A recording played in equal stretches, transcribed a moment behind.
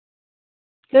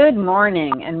Good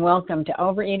morning and welcome to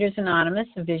Overeaters Anonymous,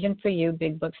 a Vision for You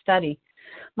Big Book Study.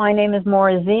 My name is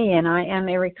Maura Z and I am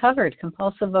a recovered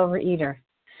compulsive overeater.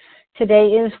 Today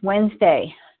is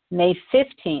Wednesday, May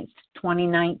 15th,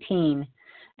 2019,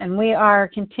 and we are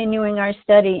continuing our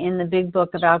study in the Big Book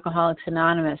of Alcoholics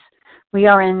Anonymous. We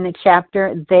are in the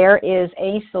chapter, There is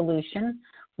a Solution.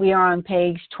 We are on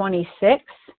page 26,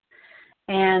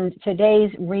 and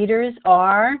today's readers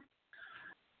are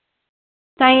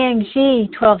Diane G.,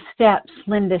 12 Steps,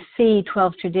 Linda C.,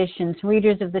 12 Traditions,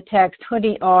 readers of the text,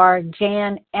 Hoodie R.,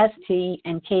 Jan S.T.,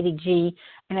 and Katie G.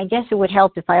 And I guess it would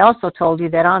help if I also told you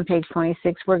that on page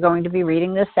 26 we're going to be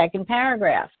reading the second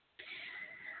paragraph.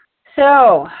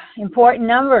 So, important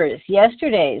numbers,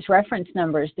 yesterday's reference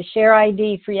numbers, the share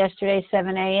ID for yesterday,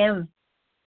 7 a.m.,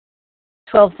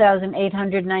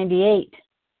 12,898,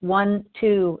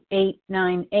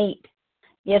 12898.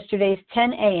 Yesterday's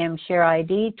 10 a.m. share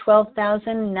ID,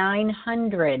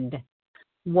 12,900,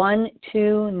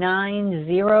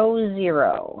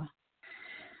 12900.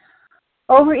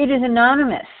 Overeaters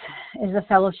Anonymous is a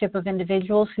fellowship of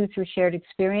individuals who, through shared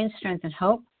experience, strength, and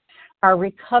hope, are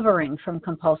recovering from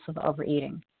compulsive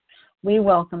overeating. We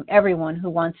welcome everyone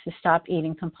who wants to stop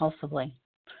eating compulsively.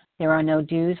 There are no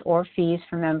dues or fees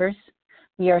for members.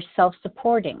 We are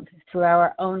self-supporting through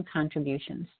our own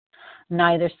contributions,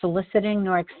 neither soliciting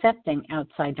nor accepting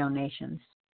outside donations.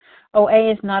 OA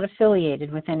is not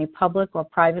affiliated with any public or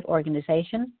private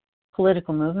organization,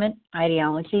 political movement,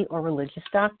 ideology, or religious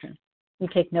doctrine. We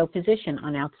take no position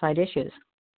on outside issues.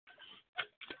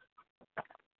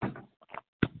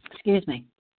 Excuse me.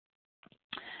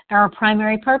 Our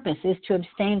primary purpose is to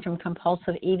abstain from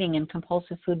compulsive eating and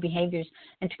compulsive food behaviors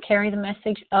and to carry the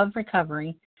message of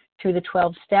recovery through the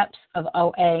 12 steps of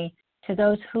OA to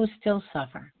those who still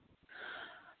suffer.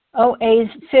 OA's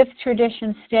fifth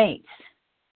tradition states,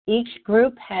 each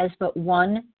group has but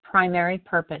one primary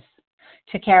purpose,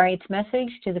 to carry its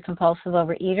message to the compulsive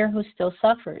overeater who still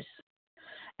suffers.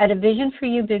 At a Vision for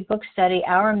You Big Book Study,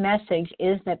 our message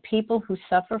is that people who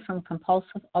suffer from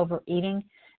compulsive overeating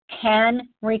can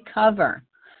recover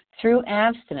through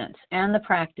abstinence and the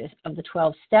practice of the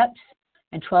 12 steps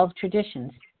and 12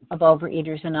 traditions of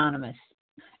Overeaters Anonymous.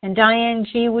 And Diane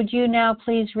G., would you now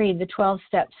please read the 12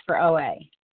 steps for OA?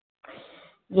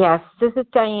 Yes, this is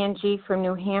Diane G. from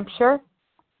New Hampshire.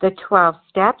 The 12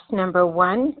 steps. Number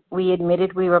 1, we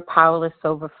admitted we were powerless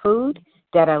over food,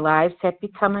 that our lives had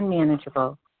become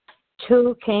unmanageable.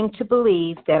 2, came to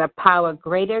believe that a power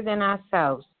greater than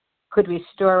ourselves could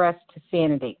restore us to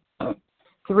sanity.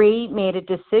 3, made a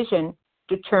decision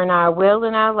to turn our will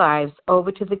and our lives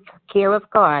over to the care of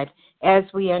God as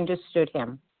we understood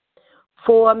Him.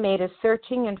 4, made a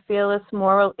searching and fearless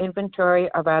moral inventory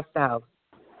of ourselves.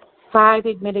 5,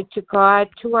 admitted to God,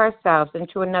 to ourselves, and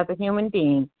to another human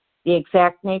being the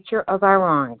exact nature of our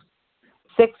wrongs.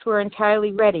 6, we're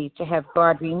entirely ready to have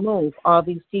God remove all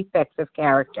these defects of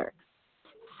character.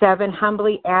 7,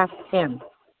 humbly asked Him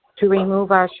to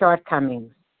remove our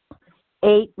shortcomings.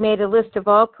 8, made a list of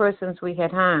all persons we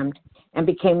had harmed and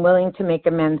became willing to make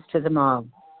amends to them all.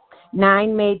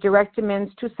 9, made direct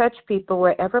amends to such people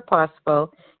wherever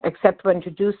possible, except when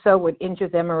to do so would injure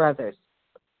them or others.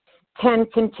 10,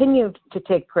 continued to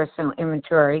take personal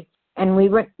inventory, and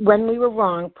when we were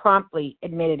wrong, promptly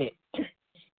admitted it.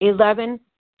 11,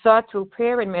 sought through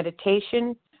prayer and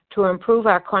meditation to improve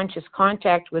our conscious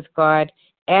contact with God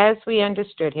as we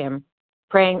understood Him,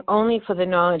 praying only for the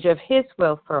knowledge of His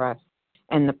will for us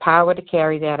and the power to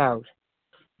carry that out.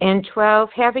 And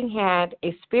 12, having had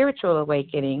a spiritual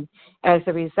awakening as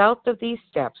a result of these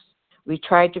steps, we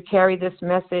tried to carry this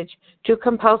message to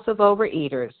compulsive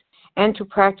overeaters and to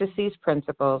practice these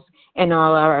principles in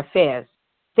all our affairs.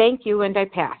 Thank you, and I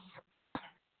pass.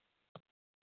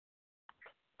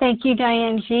 Thank you,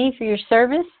 Diane G., for your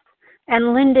service.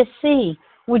 And Linda C.,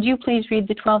 would you please read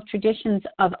the 12 traditions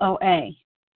of OA?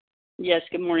 Yes,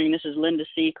 good morning. This is Linda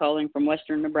C. calling from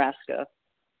Western Nebraska.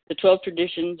 The 12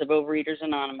 traditions of Overeaters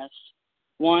Anonymous.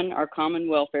 1, our common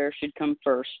welfare should come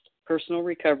first. Personal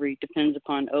recovery depends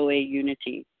upon OA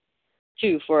unity.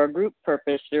 2, for our group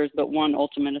purpose, there is but one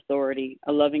ultimate authority,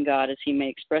 a loving God as He may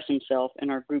express Himself in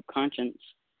our group conscience.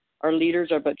 Our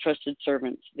leaders are but trusted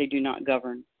servants. They do not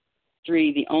govern.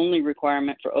 3, the only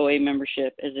requirement for OA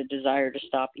membership is a desire to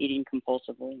stop eating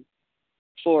compulsively.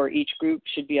 4, each group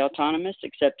should be autonomous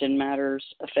except in matters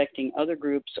affecting other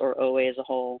groups or OA as a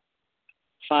whole.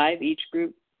 5, each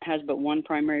group has but one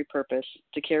primary purpose,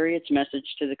 to carry its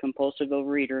message to the compulsive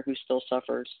overeater who still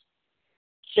suffers.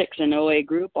 6, an OA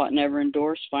group ought never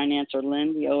endorse, finance, or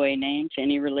lend the OA name to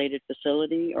any related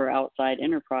facility or outside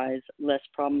enterprise, lest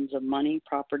problems of money,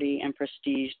 property, and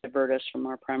prestige divert us from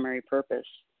our primary purpose.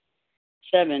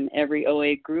 7, every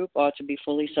OA group ought to be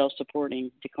fully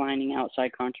self-supporting, declining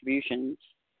outside contributions.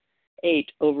 8,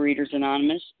 Overeaters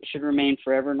Anonymous should remain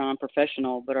forever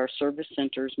non-professional, but our service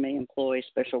centers may employ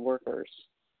special workers.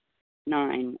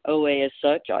 9, OA as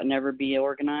such ought never be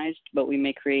organized, but we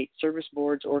may create service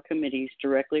boards or committees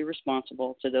directly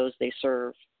responsible to those they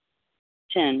serve.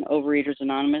 10, Overeaters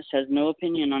Anonymous has no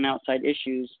opinion on outside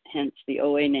issues, hence the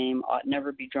OA name ought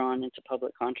never be drawn into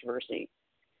public controversy.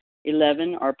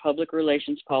 11, our public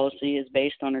relations policy is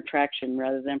based on attraction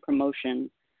rather than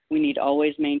promotion. We need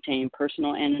always maintain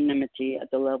personal anonymity at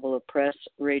the level of press,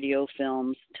 radio,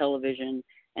 films, television,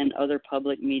 and other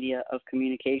public media of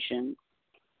communication.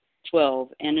 12,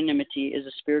 anonymity is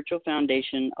a spiritual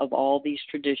foundation of all these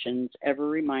traditions, ever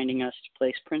reminding us to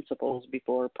place principles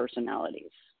before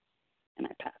personalities. And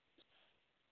I pass.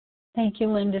 Thank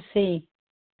you, Linda C.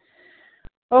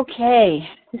 Okay,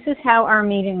 this is how our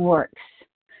meeting works.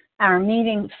 Our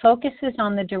meeting focuses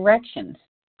on the directions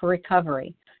for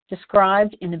recovery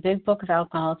described in the Big Book of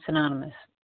Alcoholics Anonymous.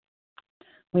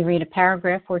 We read a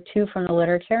paragraph or two from the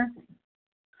literature,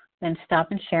 then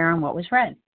stop and share on what was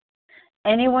read.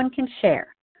 Anyone can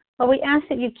share, but we ask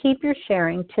that you keep your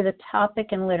sharing to the topic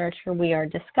and literature we are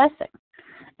discussing,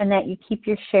 and that you keep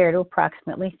your share to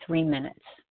approximately 3 minutes.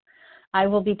 I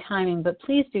will be timing, but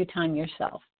please do time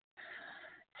yourself.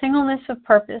 Singleness of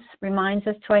purpose reminds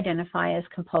us to identify as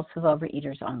compulsive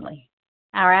overeaters only.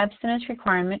 Our abstinence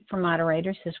requirement for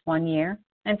moderators is 1 year,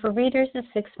 and for readers is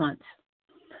 6 months.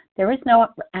 There is no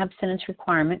abstinence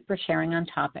requirement for sharing on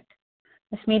topic.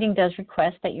 This meeting does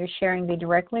request that your sharing be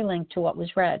directly linked to what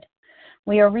was read.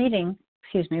 We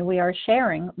are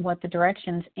sharing what the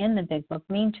directions in the Big Book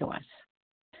mean to us.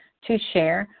 To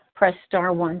share, press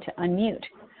star 1 to unmute.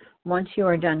 Once you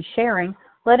are done sharing,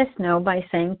 let us know by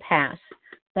saying pass,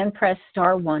 then press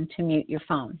star 1 to mute your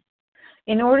phone.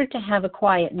 In order to have a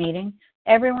quiet meeting,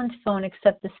 everyone's phone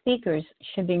except the speaker's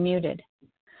should be muted.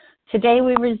 Today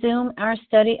we resume our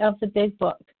study of the Big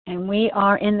Book, and we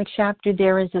are in the chapter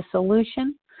There is a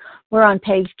Solution. We're on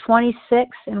page 26,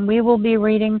 and we will be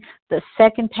reading the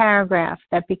second paragraph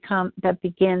that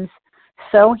begins,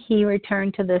 so he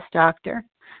returned to this doctor,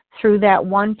 through that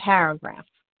one paragraph.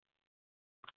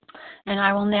 And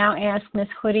I will now ask Miss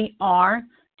Hoodie R.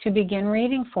 to begin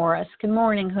reading for us. Good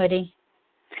morning, Hoodie.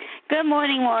 Good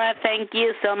morning, Maura. Thank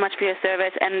you so much for your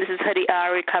service. And this is Hoodie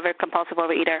R., recovered compulsive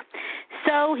overeater.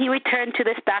 So he returned to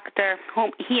this doctor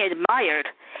whom he admired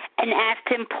and asked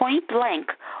him point blank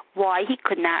why he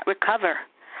could not recover.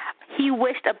 He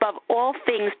wished above all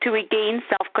things to regain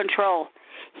self-control.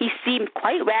 He seemed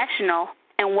quite rational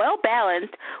and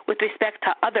well-balanced with respect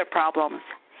to other problems.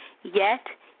 Yet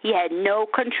he had no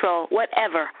control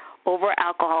whatever over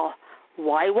alcohol.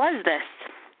 Why was this?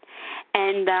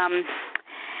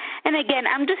 And again,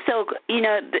 I'm just so,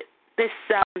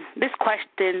 this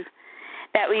question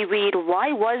that we read,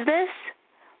 why was this?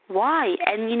 Why?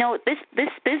 And, this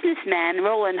businessman,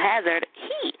 Roland Hazard,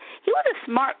 he was a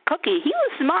smart cookie. He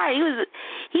was smart.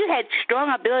 He had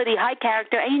strong ability, high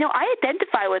character. And, I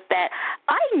identify with that.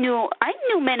 I knew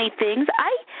many things.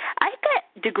 I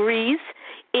got degrees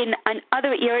in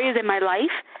other areas in my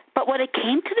life, but when it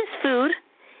came to this food,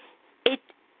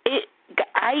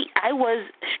 I was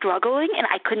struggling, and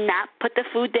I could not put the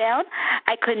food down.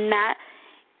 I could not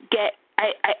get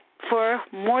for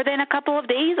more than a couple of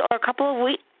days or a couple of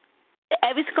weeks.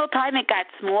 Every single time it got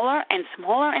smaller and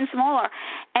smaller and smaller.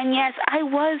 And yes, I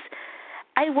was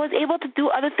able to do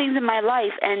other things in my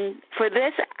life, and for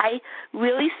this, I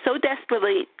really so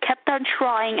desperately kept on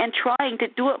trying to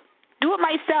do it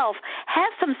myself,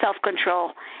 have some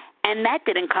self-control, and that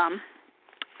didn't come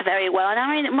very well. And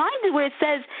I'm reminded where it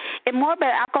says in More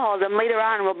About Alcoholism, later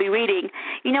on we'll be reading,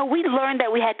 we learned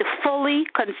that we had to fully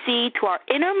concede to our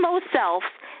innermost selves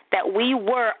that we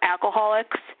were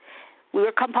alcoholics, we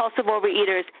were compulsive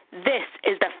overeaters. This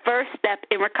is the first step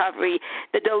in recovery.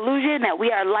 The delusion that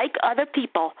we are like other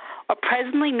people or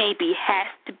presently maybe has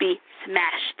to be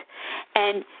smashed.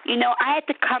 And, I had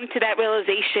to come to that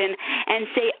realization and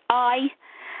say, I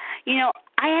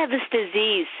have this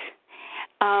disease.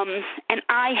 And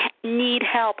I need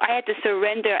help. I had to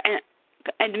surrender and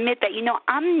admit that,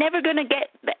 I'm never going to get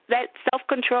that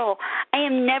self-control. I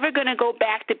am never going to go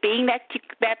back to being that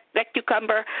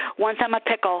cucumber once I'm a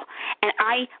pickle. And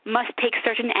I must take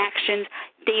certain actions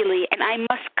daily. And I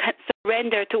must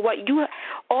surrender to what you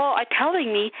all are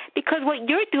telling me, because what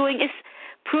you're doing is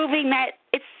proving that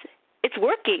it's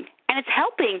working and it's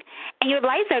helping and your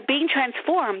lives are being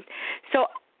transformed. So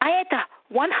I had to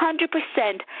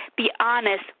 100% be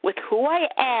honest with who I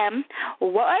am,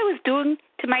 what I was doing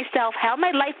to myself, how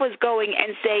my life was going,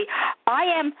 and say, I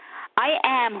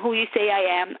am who you say I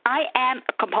am. I am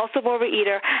a compulsive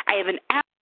overeater. I have an allergy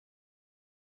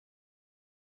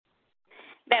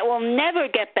that will never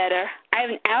get better. I have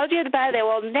an allergy to the body that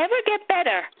will never get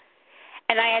better.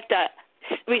 And I have to,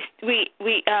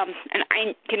 and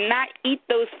I cannot eat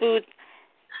those foods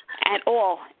at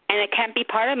all, and it can't be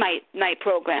part of my night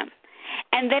program.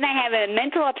 And then I have a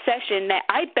mental obsession that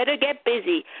I better get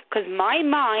busy because my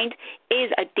mind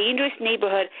is a dangerous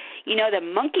neighborhood. You know, the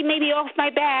monkey may be off my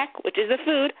back, which is the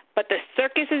food, but the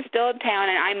circus is still in town,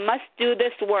 and I must do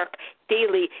this work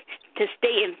daily to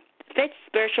stay in fit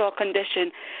spiritual condition.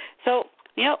 So,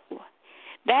 you know,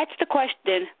 that's the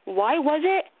question. Why was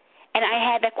it? And I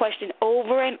had that question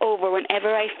over and over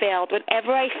whenever I failed,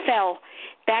 whenever I fell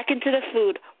back into the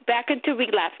food, back into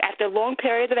relapse after long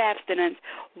periods of abstinence.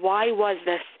 Why was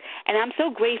this? And I'm so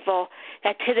grateful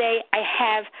that today I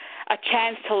have a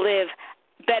chance to live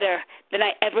better than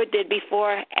I ever did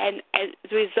before. And as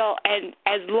a result, and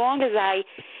as long as I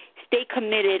stay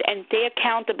committed and stay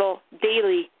accountable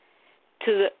daily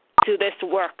to this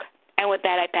work. And with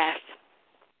that, I pass.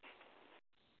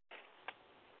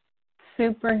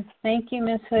 Super. Thank you,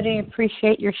 Ms. Hoodie.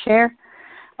 Appreciate your share.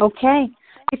 Okay.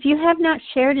 If you have not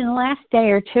shared in the last day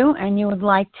or two and you would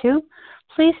like to,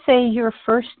 please say your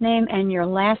first name and your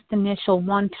last initial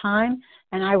one time,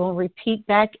 and I will repeat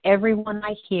back everyone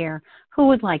I hear. Who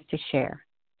would like to share?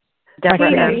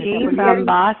 Deborah G. from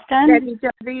Boston.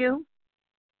 W.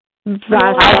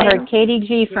 I heard Katie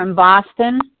G. from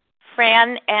Boston.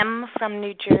 Fran M. from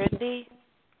New Jersey.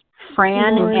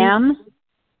 Fran M.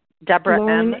 Deborah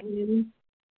M.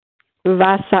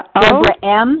 Vasa O. Deborah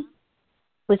M.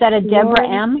 Was that a Deborah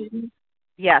M?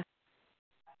 Yes.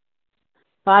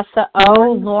 Vasa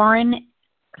O. Lauren.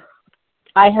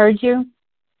 I heard you.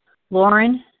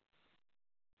 Lauren.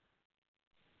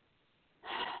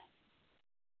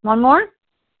 One more?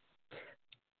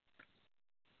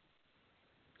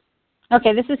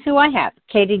 Okay, this is who I have.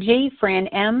 Katie G., Fran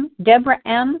M., Deborah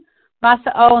M.,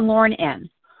 Vasa O., and Lauren N.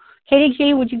 Katie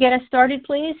G., would you get us started,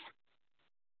 please?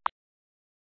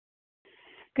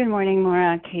 Good morning,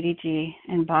 Maura. Katie G.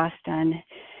 in Boston.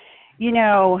 You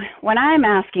know, when I'm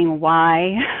asking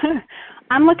why,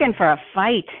 I'm looking for a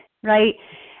fight, right?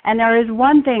 And there is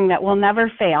one thing that will never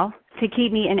fail to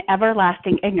keep me in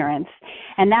everlasting ignorance,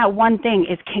 and that one thing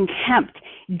is contempt,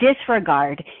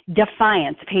 disregard,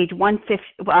 defiance, page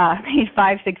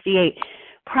 568,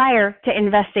 prior to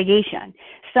investigation.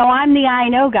 So I'm the I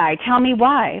know guy. Tell me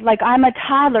why. Like I'm a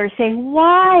toddler saying,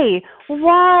 why?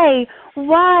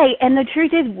 And the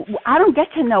truth is, I don't get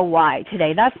to know why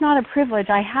today. That's not a privilege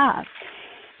I have.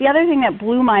 The other thing that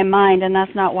blew my mind, and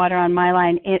that's not water on my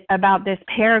line, about this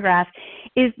paragraph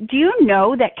is, do you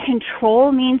know that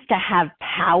control means to have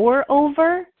power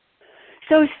over?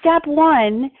 So step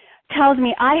one tells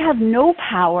me I have no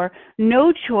power,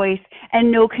 no choice,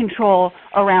 and no control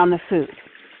around the food.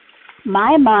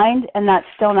 My mind, and that's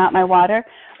still not my water,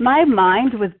 my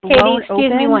mind was blown open. Katie,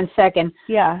 excuse me 1 second.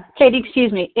 Yeah. Katie,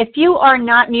 excuse me. If you are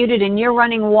not muted and you're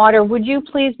running water, would you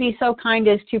please be so kind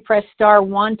as to press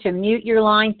 *1 to mute your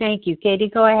line? Thank you. Katie,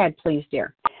 go ahead, please,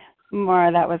 dear.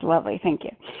 Maura, that was lovely. Thank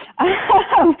you.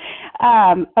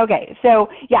 Okay, so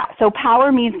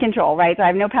power means control, right? So I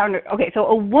have no power. Okay, so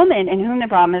a woman in whom the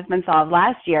problem has been solved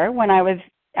last year when I was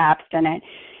abstinent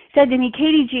said to me,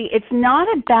 Katie G., it's not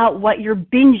about what you're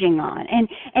binging on.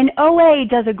 And OA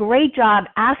does a great job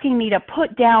asking me to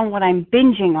put down what I'm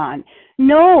binging on.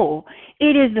 No,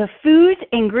 it is the foods,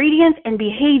 ingredients, and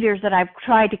behaviors that I've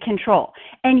tried to control.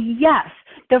 And yes,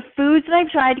 the foods that I've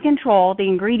tried to control, the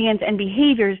ingredients and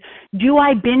behaviors, do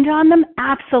I binge on them?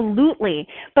 Absolutely.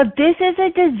 But this is a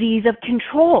disease of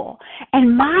control.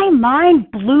 And my mind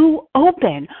blew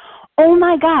open. Oh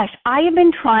my gosh, I have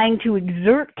been trying to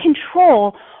exert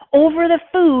control over the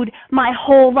food my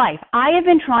whole life. I have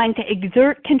been trying to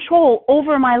exert control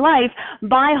over my life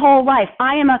my whole life.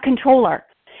 I am a controller.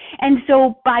 And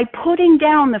so by putting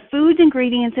down the foods,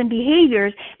 ingredients, and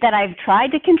behaviors that I've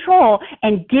tried to control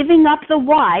and giving up the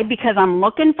why because I'm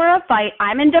looking for a fight,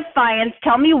 I'm in defiance,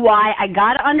 tell me why, I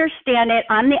got to understand it,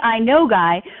 I'm the I know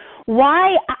guy,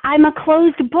 why I'm a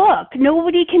closed book.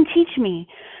 Nobody can teach me.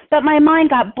 But my mind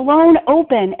got blown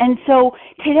open. And so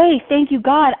today, thank you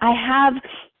God, I have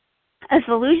a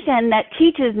solution that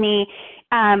teaches me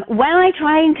when I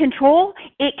try and control,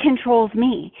 it controls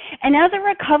me. And as a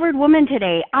recovered woman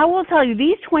today, I will tell you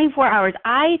these 24 hours,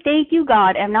 I, thank you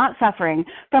God, am not suffering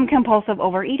from compulsive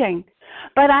overeating.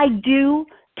 But I do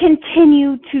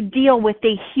continue to deal with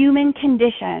the human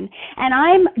condition. And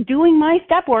I'm doing my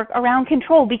step work around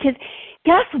control because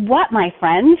guess what, my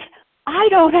friends? I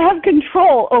don't have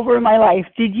control over my life.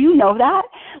 Did you know that?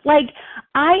 Like,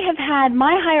 I have had,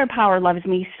 my higher power loves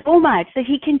me so much that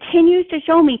he continues to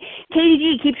show me,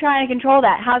 KDG, keep trying to control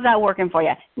that. How's that working for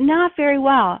you? Not very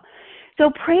well. So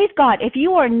praise God. If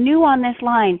you are new on this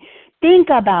line, think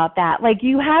about that. Like,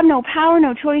 you have no power,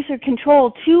 no choice or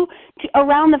control to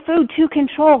around the food to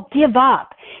control. Give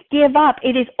up. Give up.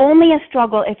 It is only a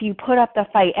struggle if you put up the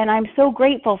fight. And I'm so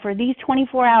grateful for these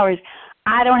 24 hours.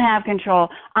 I don't have control.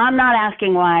 I'm not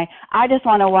asking why. I just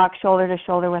want to walk shoulder to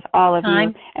shoulder with all of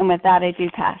you. And with that, I do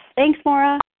pass. Thanks,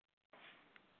 Maura.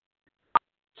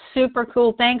 Super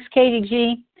cool. Thanks, Katie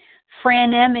G.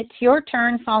 Fran M., it's your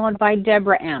turn, followed by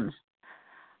Deborah M.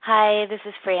 Hi, this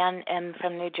is Fran M.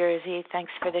 from New Jersey.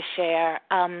 Thanks for the share.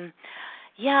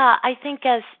 Yeah, I think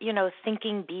as,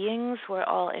 thinking beings, we're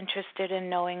all interested in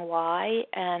knowing why,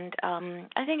 and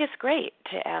I think it's great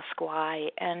to ask why,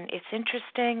 and it's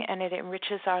interesting, and it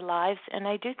enriches our lives, and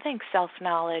I do think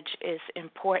self-knowledge is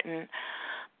important,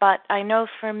 but I know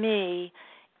for me,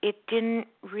 it didn't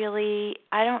really,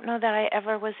 I don't know that I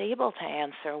ever was able to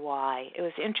answer why. It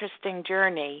was an interesting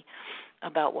journey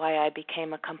about why I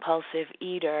became a compulsive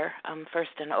eater,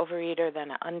 first an overeater, then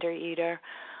an undereater.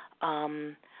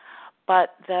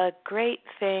 But the great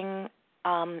thing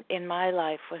in my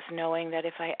life was knowing that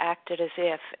if I acted as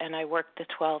if and I worked the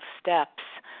 12 steps,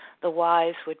 the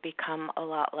whys would become a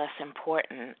lot less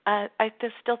important. I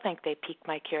just still think they pique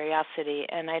my curiosity,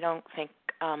 and I don't think,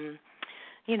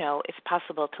 it's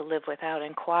possible to live without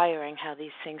inquiring how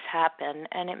these things happen,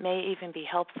 and it may even be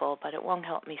helpful, but it won't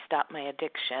help me stop my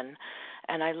addiction.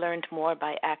 And I learned more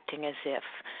by acting as if.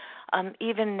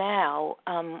 Even now,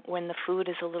 when the food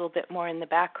is a little bit more in the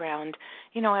background,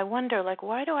 I wonder,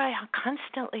 why do I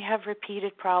constantly have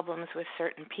repeated problems with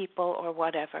certain people or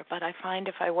whatever? But I find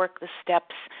if I work the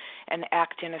steps and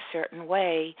act in a certain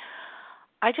way,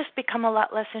 I just become a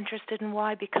lot less interested in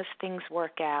why, because things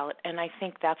work out. And I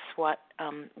think that's what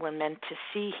we're meant to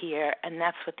see here, and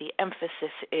that's what the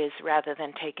emphasis is rather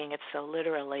than taking it so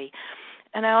literally.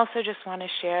 And I also just want to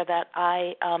share that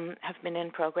I have been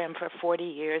in program for 40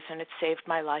 years, and it saved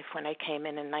my life when I came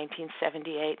in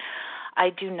 1978. I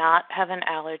do not have an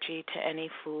allergy to any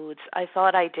foods. I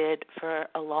thought I did for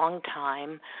a long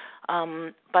time,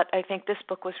 but I think this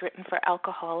book was written for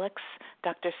alcoholics.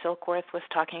 Dr. Silkworth was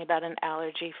talking about an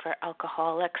allergy for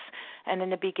alcoholics, and in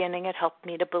the beginning it helped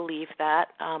me to believe that.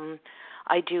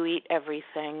 I do eat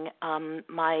everything.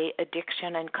 My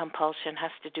addiction and compulsion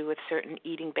has to do with certain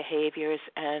eating behaviors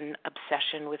and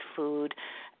obsession with food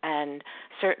and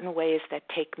certain ways that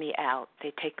take me out.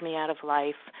 They take me out of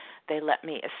life. They let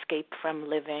me escape from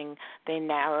living. They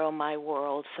narrow my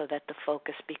world so that the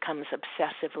focus becomes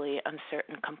obsessively on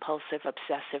certain compulsive,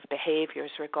 obsessive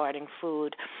behaviors regarding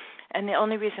food. And the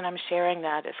only reason I'm sharing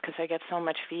that is because I get so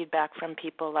much feedback from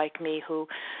people like me who,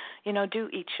 do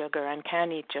eat sugar and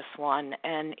can eat just one.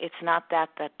 And it's not that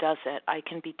does it. I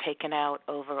can be taken out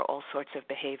over all sorts of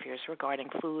behaviors regarding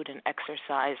food and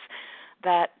exercise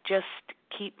that just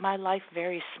keep my life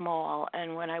very small.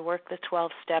 And when I work the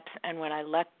 12 steps and when I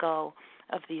let go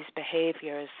of these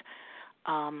behaviors,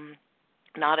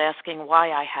 not asking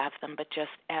why I have them, but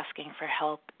just asking for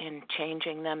help in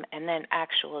changing them and then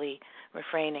actually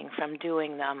refraining from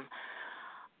doing them,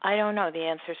 I don't know, the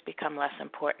answers become less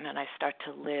important and I start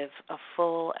to live a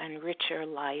full and richer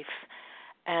life.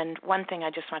 And one thing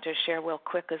I just want to share real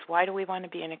quick is, why do we want to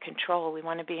be in control? We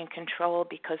want to be in control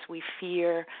because we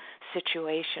fear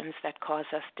situations that cause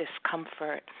us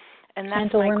discomfort. And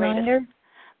that's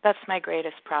That's my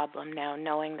greatest problem now,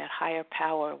 knowing that higher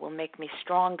power will make me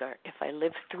stronger if I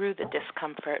live through the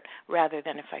discomfort rather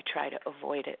than if I try to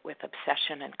avoid it with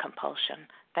obsession and compulsion.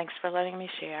 Thanks for letting me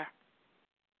share.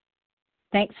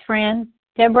 Thanks, Fran.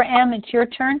 Deborah M., it's your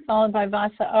turn, followed by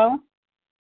Vasa O.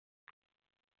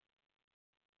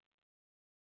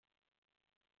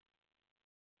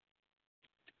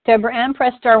 Deborah M.,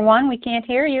 press star 1. We can't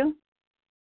hear you.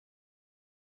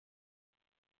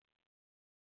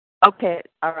 Okay,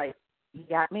 all right. You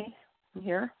got me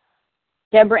here?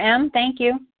 Deborah M., thank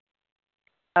you.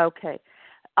 Okay.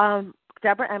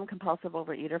 Deborah M., compulsive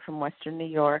overeater from Western New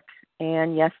York.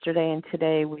 And yesterday and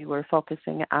today we were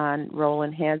focusing on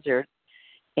Roland Hazard.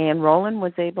 And Roland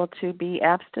was able to be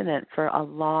abstinent for a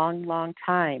long, long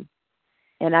time.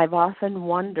 And I've often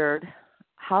wondered,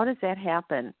 how does that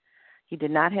happen? He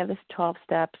did not have his 12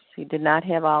 steps. He did not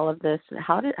have all of this.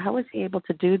 How was he able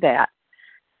to do that?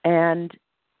 And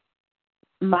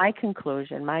my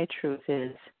conclusion, my truth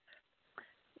is,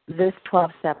 this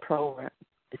 12-step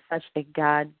such a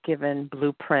God-given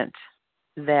blueprint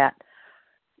that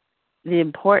the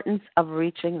importance of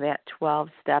reaching that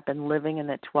 12-step and living in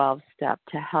that 12-step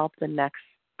to help the next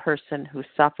person who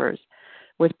suffers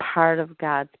was part of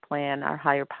God's plan, our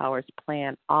higher power's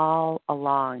plan all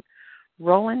along.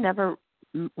 Roland never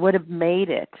would have made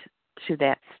it to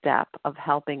that step of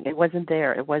helping. It wasn't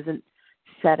there. It wasn't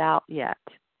set out yet.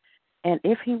 And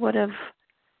if he would have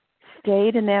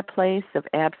stayed in that place of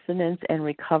abstinence and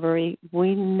recovery,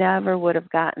 we never would have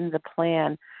gotten the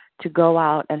plan to go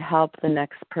out and help the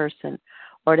next person,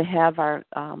 or to have our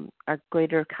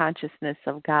greater consciousness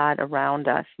of God around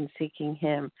us and seeking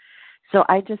Him. So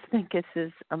I just think this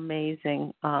is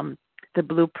amazing, the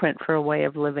blueprint for a way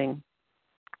of living,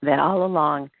 that all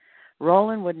along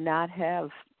Roland would not have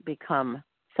become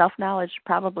self-knowledge,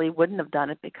 probably wouldn't have done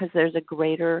it, because there's a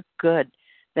greater good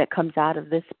that comes out of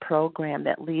this program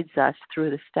that leads us through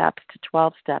the steps to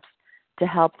 12 steps to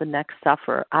help the next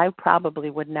sufferer. I probably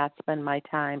would not spend my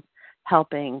time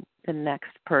helping the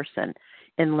next person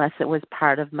unless it was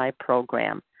part of my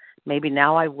program. Maybe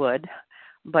now I would,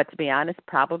 but to be honest,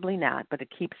 probably not. But it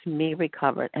keeps me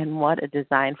recovered, and what a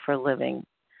design for living.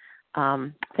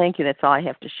 Thank you. That's all I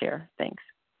have to share. Thanks.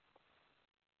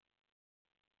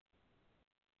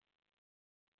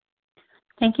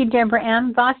 Thank you, Deborah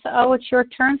M. Vasa O., it's your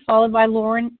turn, followed by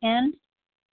Lauren N.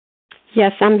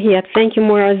 Yes, I'm here. Thank you,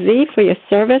 Maura Z., for your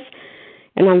service.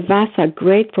 And I'm Vasa,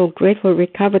 grateful,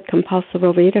 recovered compulsive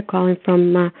overeater, calling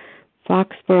from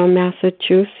Foxborough,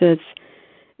 Massachusetts.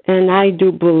 And I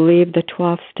do believe the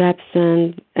 12 steps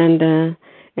and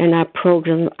our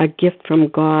program a gift from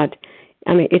God.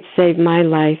 I mean, it saved my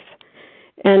life.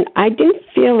 And I didn't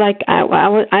feel like I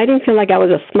was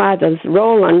as smart as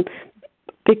Roland,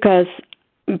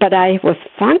 but I was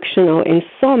functional in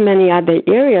so many other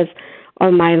areas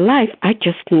of my life. I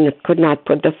just could not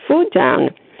put the food down.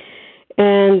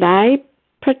 And I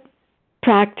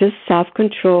practiced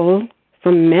self-control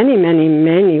for many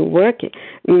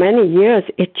years.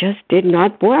 It just did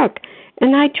not work.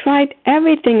 And I tried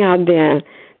everything out there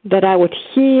that I would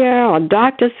hear or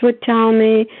doctors would tell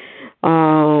me,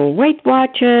 Weight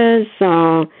Watchers,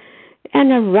 anorexia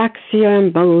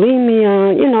and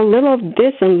bulimia, little of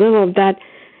this and little of that.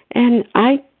 And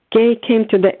I came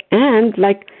to the end,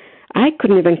 like I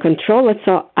couldn't even control it,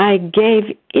 so I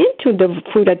gave into the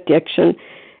food addiction.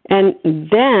 And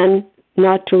then,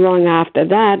 not too long after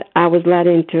that, I was led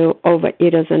into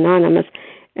Overeaters Anonymous.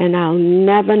 And I'll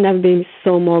never be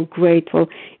so more grateful.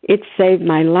 It saved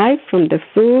my life from the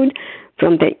food,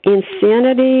 from the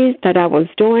insanity that I was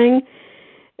doing.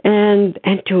 And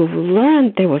to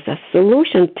learn there was a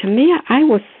solution. To me, I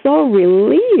was so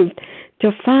relieved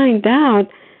to find out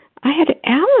I had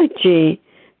allergy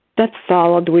that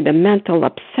followed with a mental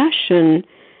obsession,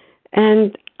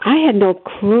 and I had no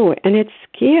clue, and it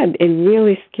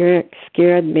really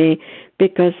scared me,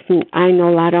 because I know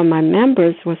a lot of my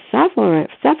members were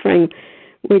suffering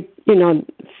with,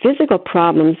 physical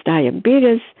problems,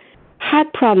 diabetes,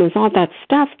 heart problems, all that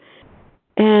stuff.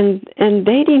 And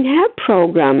they didn't have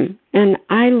program. And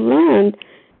I learned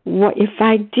if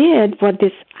I did what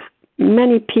this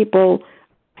many people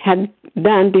had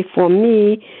done before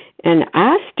me and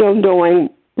are still doing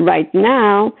right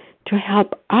now to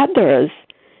help others,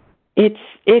 it's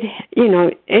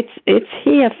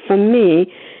here for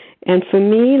me. And for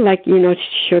me, like,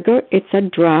 sugar, it's a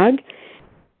drug.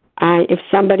 If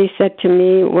somebody said to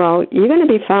me, well, you're going to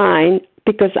be fine,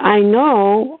 because I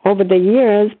know over the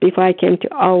years before I came to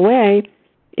OA,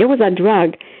 it was a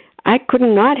drug. I could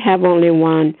not have only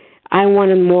one. I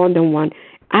wanted more than one.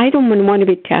 I don't want to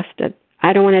be tested.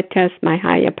 I don't want to test my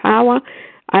higher power.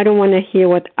 I don't want to hear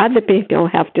what other people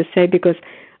have to say, because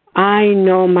I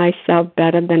know myself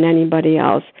better than anybody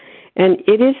else. And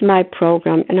it is my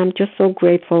program, and I'm just so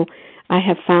grateful I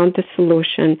have found the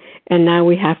solution, and now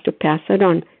we have to pass it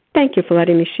on. Thank you for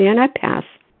letting me share, and I pass.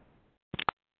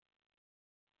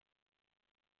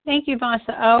 Thank you,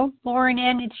 Vasa O. Lauren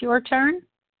N., it's your turn.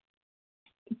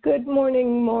 Good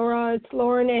morning, Maura. It's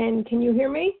Lauren N. Can you hear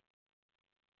me?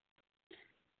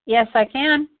 Yes, I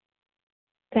can.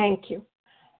 Thank you.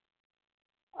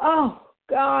 Oh,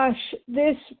 gosh,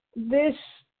 this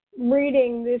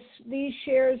reading, these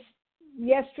shares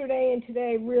yesterday and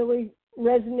today really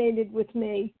resonated with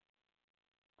me.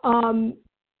 How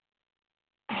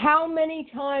many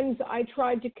times I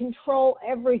tried to control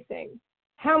everything.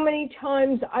 How many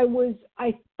times I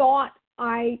thought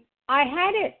I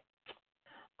had it.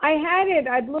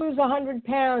 I'd lose 100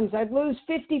 pounds. I'd lose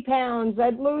 50 pounds.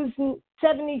 I'd lose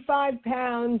 75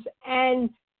 pounds. And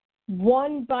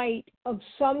one bite of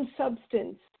some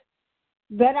substance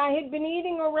that I had been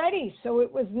eating already. So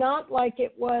it was not like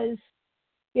it was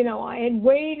I had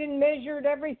weighed and measured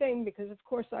everything because, of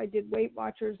course, I did Weight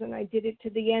Watchers and I did it to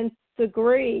the nth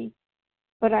degree.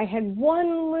 But I had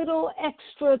one little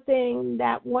extra thing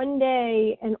that one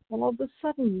day, and all of a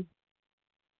sudden,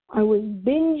 I was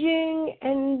binging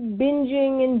and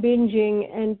binging and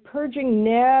binging, and purging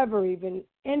never even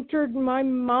entered my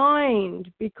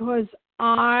mind because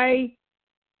I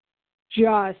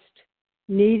just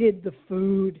needed the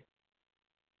food,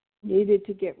 needed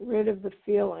to get rid of the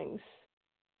feelings.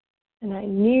 And I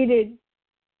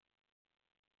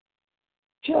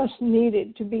just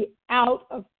needed to be out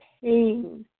of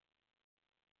pain.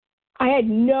 I had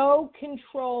no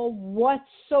control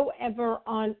whatsoever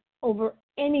over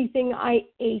anything I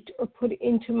ate or put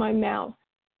into my mouth.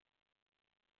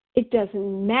 It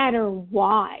doesn't matter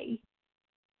why.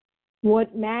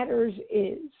 What matters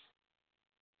is,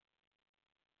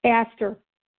 after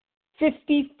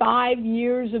 55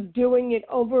 years of doing it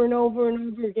over and over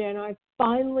and over again, I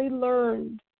finally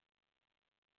learned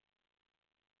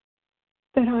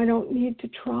that I don't need to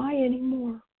try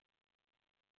anymore.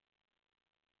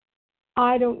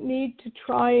 I don't need to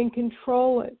try and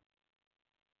control it.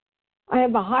 I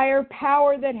have a higher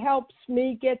power that helps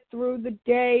me get through the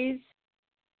days.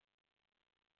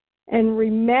 And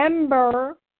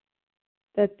remember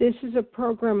that this is a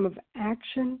program of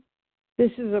action.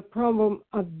 This is a program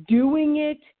of doing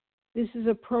it. This is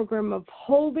a program of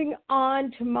holding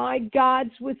on to my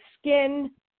gods with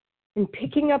skin and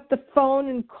picking up the phone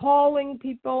and calling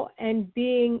people and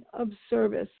being of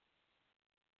service.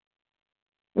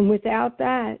 And without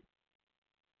that,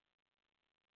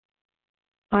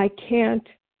 I can't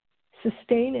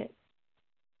sustain it.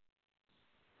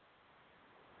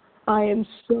 I am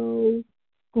so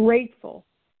grateful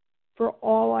for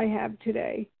all I have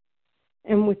today.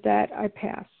 And with that, I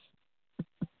pass.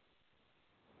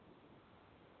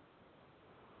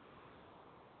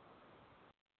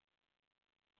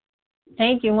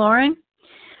 Thank you, Lauren.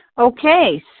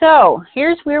 Okay, so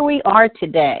here's where we are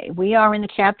today. We are in the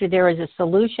chapter There is a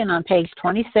Solution on page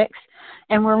 26,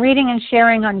 and we're reading and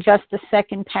sharing on just the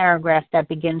second paragraph that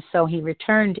begins, So he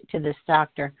returned to this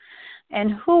doctor.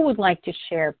 And who would like to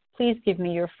share? Please give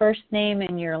me your first name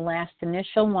and your last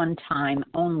initial, one time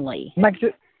only.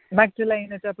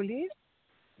 Magdalena W.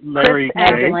 Larry K.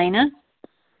 Magdalena.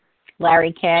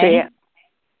 Larry K.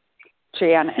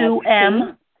 Jan Sue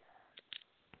M.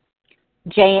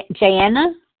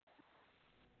 Jana.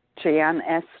 Jan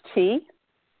S.T.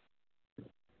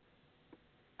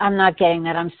 I'm not getting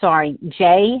that. I'm sorry.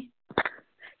 Jan,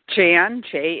 Jan.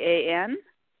 Jan.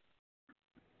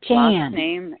 Last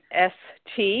name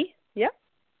S.T. Yep.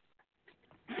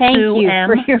 Thank Sue you M.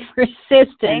 for your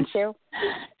persistence. Thank you.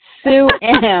 Sue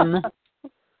M.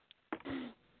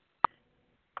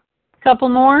 Couple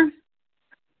more.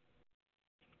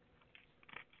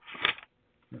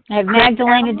 I have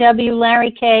Magdalena W.,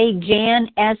 Larry K., Jan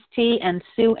S.T., and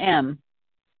Sue M.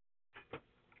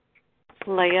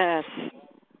 Leah S.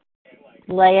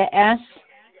 Leah S.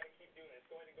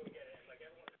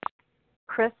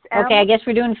 Chris M. Okay, I guess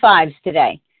we're doing fives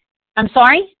today. I'm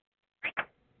sorry?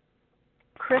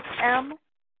 Chris M.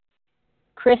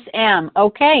 Chris M.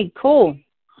 Okay, cool.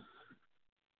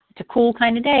 It's a cool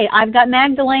kind of day. I've got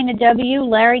Magdalena W.,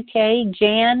 Larry K.,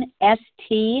 Jan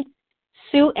S.T.,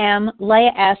 Sue M.,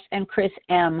 Leah S., and Chris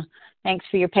M. Thanks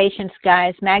for your patience,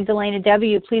 guys. Magdalena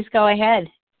W., please go ahead.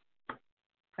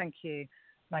 Thank you.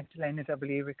 Magdalena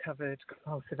W., recovered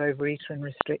compulsive overeater and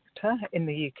restrictor in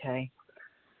the UK.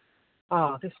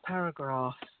 This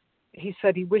paragraph. He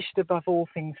said he wished above all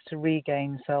things to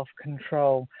regain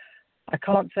self-control. I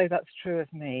can't say that's true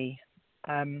of me.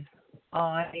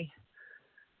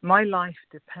 My life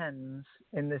depends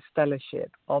in this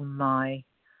fellowship on my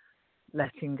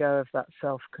letting go of that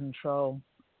self-control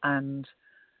and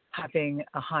having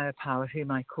a higher power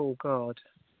whom I call God.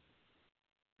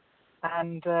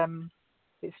 And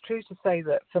it's true to say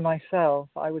that for myself,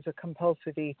 I was a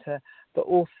compulsive eater, but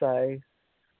also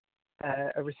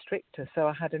a restrictor. So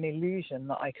I had an illusion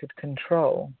that I could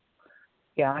control.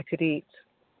 Yeah, I could eat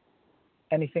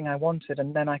anything I wanted,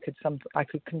 and then I could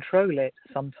control it.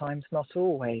 Sometimes, not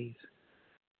always.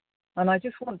 And I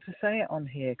just want to say it on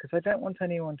here because I don't want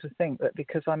anyone to think that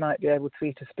because I might be able to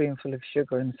eat a spoonful of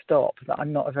sugar and stop, that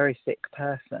I'm not a very sick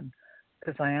person,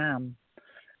 because I am.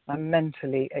 I'm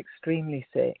mentally extremely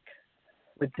sick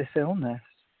with this illness.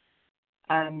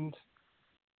 And,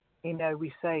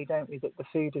 we say, don't we, that the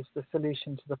food is the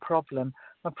solution to the problem.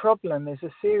 The problem is a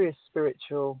serious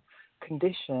spiritual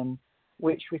condition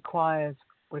which requires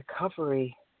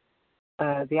recovery,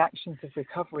 the actions of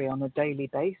recovery on a daily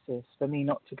basis for me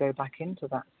not to go back into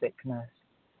that sickness.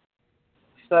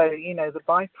 So, the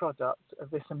byproduct of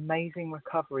this amazing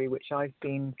recovery, which I've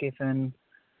been given,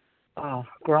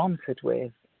 granted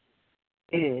with,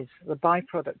 is the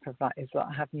byproduct of that is that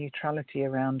I have neutrality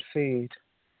around food.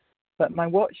 But my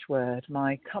watchword,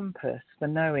 my compass for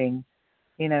knowing,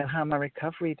 how my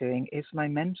recovery doing is my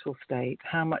mental state.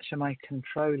 How much am I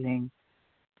controlling?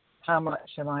 How much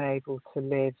am I able to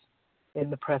live in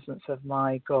the presence of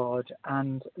my God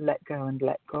and let go and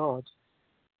let God?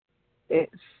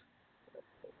 It's,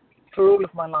 for all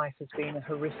of my life, has been a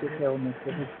horrific illness, a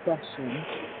obsession.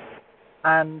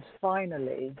 And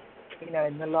finally,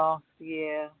 in the last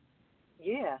year,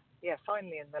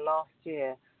 finally in the last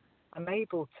year, I'm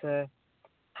able to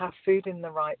have food in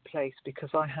the right place because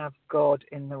I have God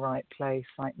in the right place.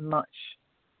 I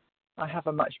have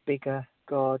a much bigger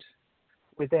God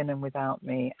within and without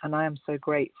me. And I am so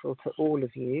grateful to all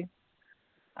of you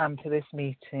and to this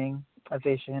meeting, a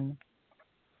vision,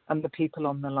 and the people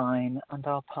on the line and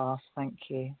our past. Thank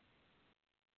you.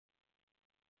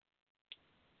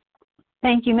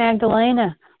 Thank you,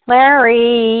 Magdalena.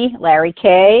 Larry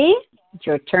K., it's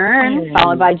your turn,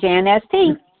 followed by Jan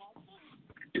S.T.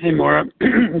 Hey, Maura.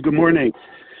 Good morning.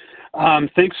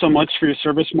 Thanks so much for your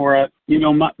service, Maura.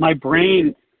 My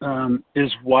brain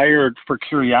is wired for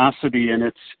curiosity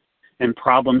and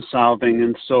problem solving,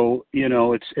 and so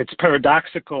it's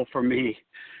paradoxical for me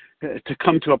to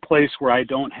come to a place where I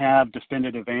don't have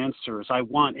definitive answers. I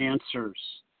want answers,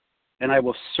 and I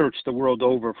will search the world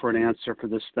over for an answer for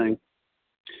this thing.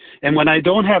 And when I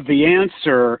don't have the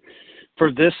answer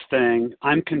for this thing,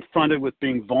 I'm confronted with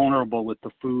being vulnerable with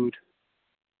the food.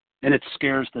 And it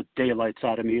scares the daylights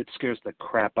out of me. It scares the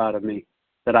crap out of me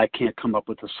that I can't come up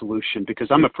with a solution because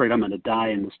I'm afraid I'm going to die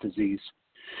in this disease.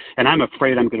 And I'm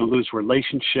afraid I'm going to lose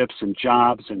relationships and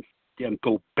jobs and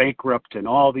go bankrupt and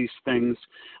all these things.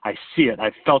 I see it.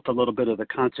 I felt a little bit of the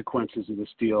consequences of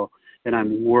this deal, and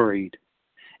I'm worried.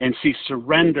 And see,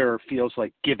 surrender feels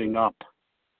like giving up.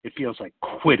 It feels like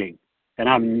quitting, and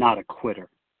I'm not a quitter.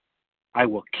 I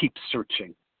will keep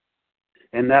searching.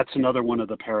 And that's another one of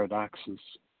the paradoxes.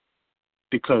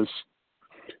 Because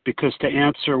to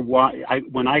answer why,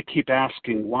 when I keep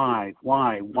asking why,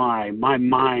 my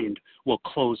mind will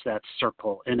close that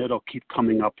circle and it'll keep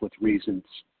coming up with reasons.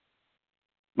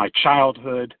 My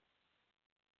childhood,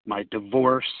 my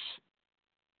divorce,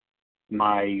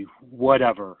 my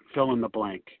whatever, fill in the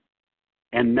blank.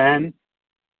 And then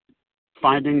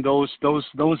finding those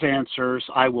answers,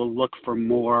 I will look for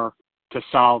more to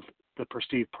solve the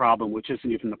perceived problem, which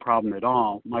isn't even the problem at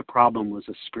all. My problem was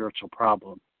a spiritual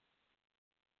problem.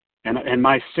 And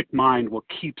my sick mind will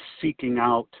keep seeking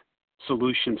out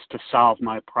solutions to solve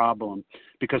my problem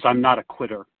because I'm not a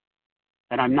quitter.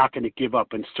 And I'm not going to give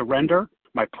up and surrender.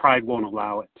 My pride won't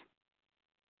allow it.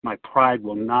 My pride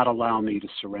will not allow me to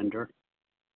surrender.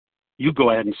 You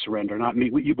go ahead and surrender, not me.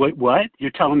 What?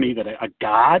 You're telling me that a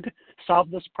God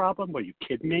solved this problem? Are you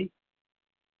kidding me?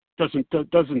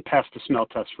 Doesn't pass the smell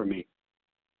test for me.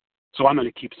 So I'm going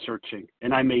to keep searching,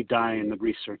 and I may die in the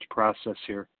research process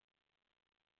here.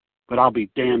 But I'll be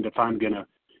damned if I'm going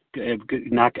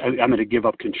to give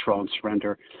up control and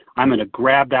surrender. I'm going to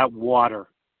grab that water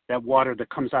that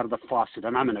comes out of the faucet,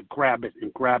 and I'm going to grab it,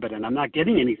 and I'm not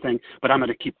getting anything, but I'm going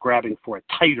to keep grabbing for it,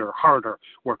 tighter, harder,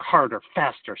 work harder,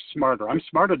 faster, smarter. I'm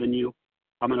smarter than you.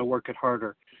 I'm going to work it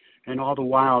harder. And all the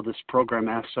while, this program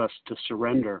asks us to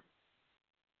surrender,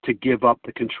 to give up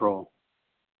the control,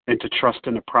 and to trust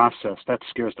in the process. That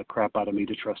scares the crap out of me,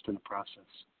 to trust in the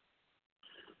process.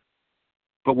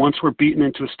 But once we're beaten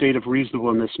into a state of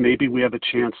reasonableness, maybe we have a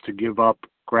chance to give up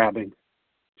grabbing,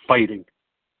 fighting.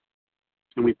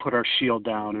 And we put our shield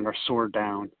down and our sword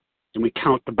down, and we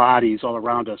count the bodies all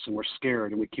around us, and we're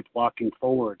scared, and we keep walking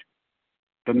forward.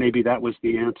 But maybe that was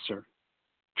the answer,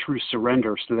 true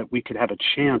surrender, so that we could have a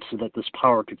chance so that this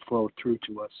power could flow through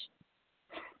to us.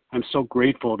 I'm so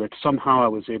grateful that somehow I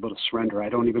was able to surrender. I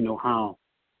don't even know how,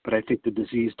 but I think the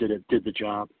disease did the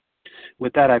job.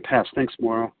 With that, I pass. Thanks,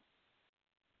 Maura.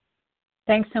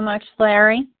 Thanks so much,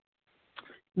 Larry.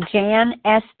 Jan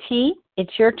S.T.,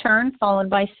 it's your turn, followed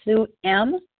by Sue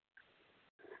M.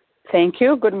 Thank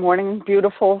you. Good morning,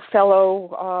 beautiful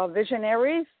fellow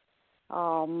visionaries.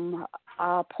 Poor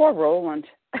Roland.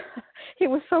 He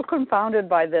was so confounded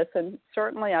by this, and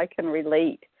certainly I can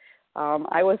relate.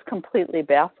 I was completely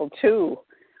baffled, too.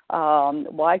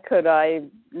 Why could I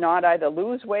not either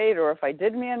lose weight, or if I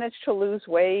did manage to lose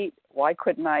weight, why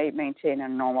couldn't I maintain a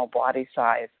normal body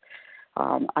size?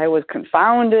 I was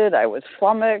confounded, I was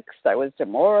flummoxed, I was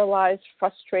demoralized,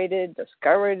 frustrated,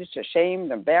 discouraged,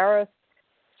 ashamed, embarrassed.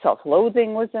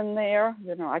 Self-loathing was in there.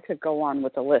 I could go on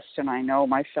with the list, and I know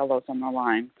my fellows on the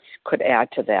line could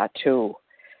add to that too.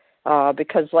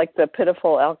 because like the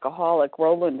pitiful alcoholic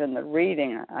Roland in the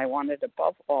reading, I wanted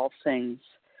above all things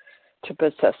to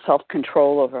possess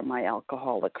self-control over my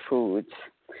alcoholic foods.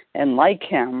 And like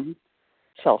him,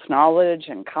 self-knowledge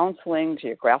and counseling,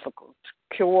 geographical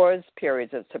cures,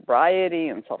 periods of sobriety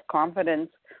and self-confidence,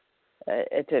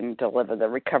 it didn't deliver the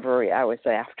recovery I was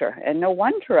after. And no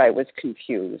wonder I was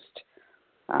confused.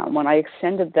 When I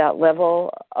extended that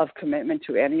level of commitment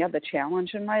to any other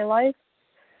challenge in my life,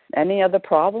 any other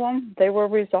problem, they were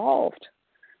resolved.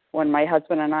 When my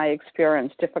husband and I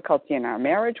experienced difficulty in our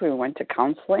marriage, we went to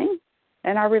counseling,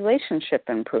 and our relationship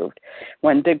improved.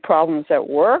 When big problems at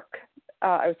work,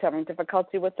 I was having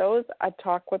difficulty with those, I'd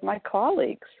talk with my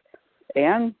colleagues,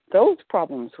 and those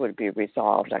problems would be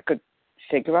resolved. I could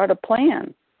figure out a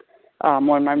plan.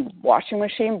 When my washing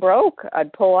machine broke,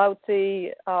 I'd pull out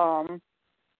the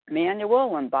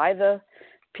manual and buy the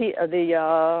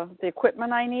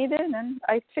equipment I needed, and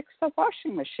I fixed the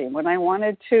washing machine. When I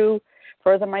wanted to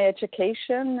further my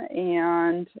education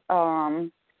and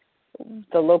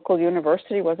the local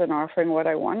university wasn't offering what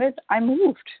I wanted, I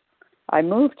moved. I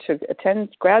moved to attend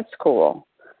grad school.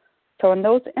 So in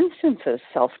those instances,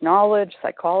 self-knowledge,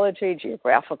 psychology,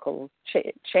 geographical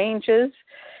changes,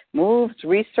 moves,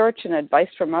 research, and advice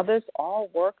from others all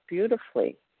work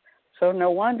beautifully. So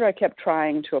no wonder I kept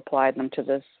trying to apply them to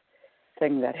this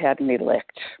thing that had me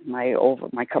licked, my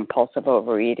compulsive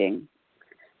overeating.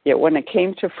 Yet when it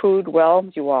came to food, well,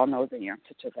 you all know the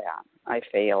answer to that. I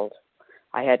failed.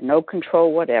 I had no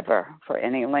control whatever for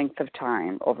any length of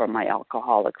time over my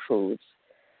alcoholic foods.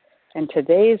 And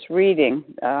today's reading,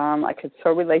 I could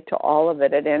so relate to all of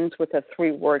it. It ends with a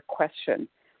 3-word question.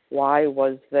 Why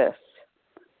was this?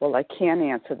 Well, I can't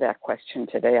answer that question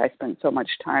today. I spent so much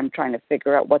time trying to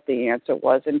figure out what the answer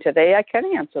was, and today I can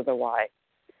answer the why.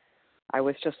 I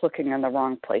was just looking in the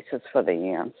wrong places for the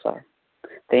answer.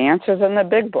 The answer's in the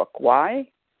big book. Why?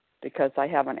 Because I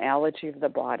have an allergy of the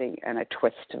body and a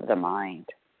twist of the mind.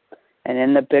 And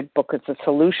in the big book, it's a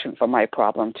solution for my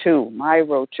problem, too, my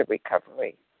road to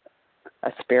recovery,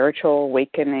 a spiritual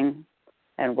awakening,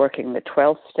 and working the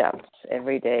 12 steps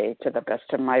every day to the best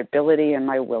of my ability and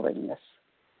my willingness.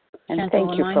 And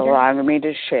thank you for allowing me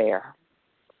to share.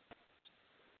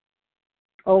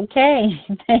 Okay.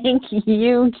 Thank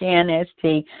you, Janice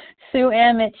T. Sue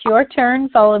M., it's your turn,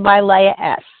 followed by Leah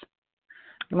S.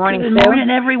 Good morning, Sue. Good morning,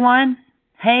 everyone.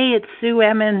 Hey, it's Sue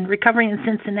M. in recovering in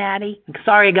Cincinnati.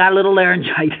 Sorry, I got a little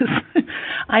laryngitis.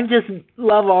 I just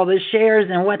love all the shares,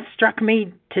 and what struck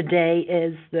me today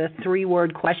is the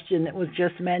 3-word question that was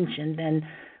just mentioned, and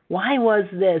why was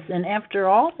this? And after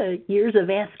all the years of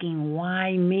asking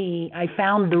why me, I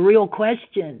found the real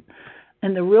question.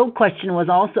 And the real question was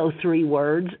also 3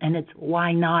 words, and it's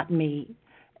why not me?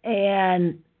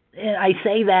 And I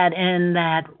say that in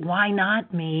that why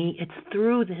not me? It's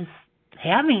through this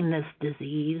having this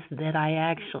disease that I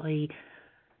actually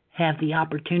have the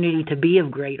opportunity to be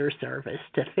of greater service,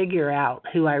 to figure out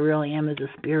who I really am as a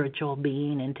spiritual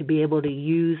being, and to be able to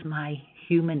use my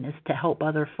humanness to help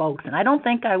other folks. And I don't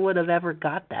think I would have ever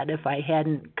got that if I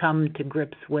hadn't come to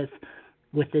grips with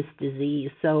this disease.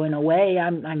 So in a way,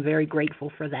 I'm very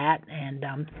grateful for that and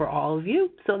for all of you.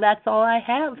 So that's all I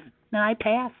have, and I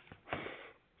pass.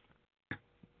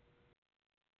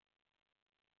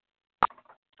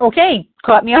 Okay,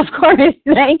 caught me off course.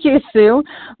 Thank you, Sue.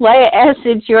 Leah S.,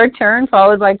 it's your turn,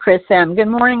 followed by Chris M. Good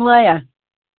morning, Leah.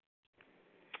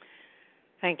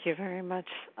 Thank you very much,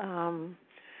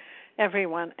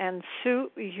 everyone. And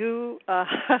Sue, you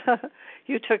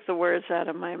you took the words out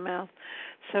of my mouth.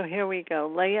 So here we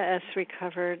go. Leah S.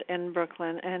 recovered in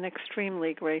Brooklyn and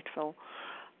extremely grateful.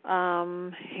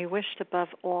 He wished above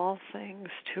all things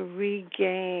to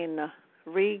regain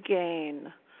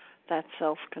that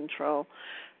self-control.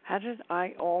 How did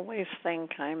I always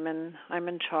think I'm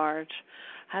in charge?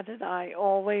 How did I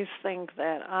always think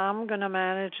that I'm going to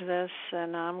manage this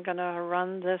and I'm going to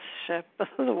run this ship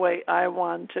the way I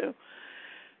want to?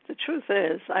 The truth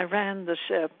is, I ran the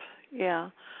ship,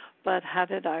 yeah, but how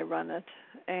did I run it?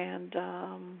 And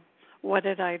what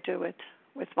did I do it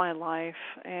with my life?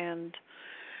 And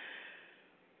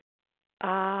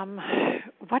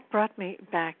what brought me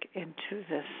back into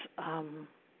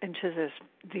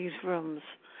these rooms?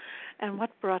 And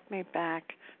what brought me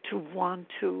back to want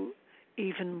to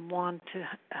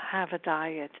have a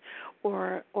diet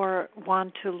or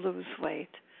want to lose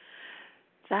weight?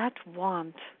 That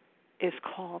want is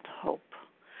called hope.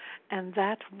 And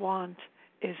that want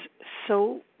is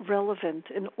so relevant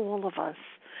in all of us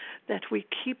that we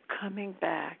keep coming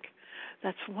back.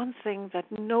 That's one thing that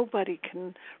nobody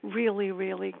can really,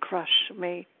 really crush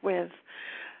me with,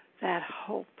 that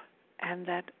hope and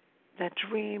that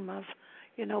dream of,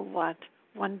 you know what?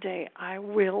 One day I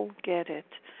will get it,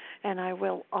 and I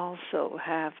will also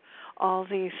have all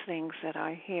these things that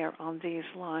I hear on these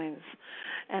lines,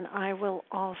 and I will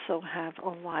also have a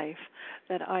life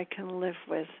that I can live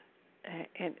with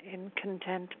in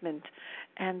contentment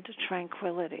and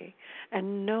tranquility,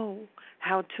 and know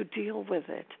how to deal with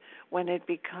it when it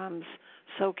becomes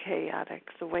so chaotic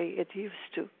the way it used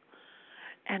to,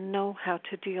 and know how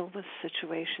to deal with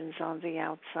situations on the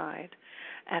outside,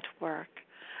 at work,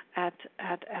 at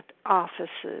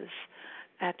offices,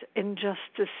 at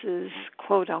injustices,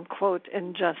 quote unquote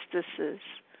injustices.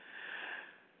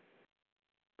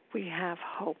 We have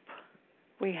hope.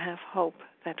 We have hope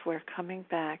that we're coming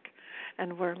back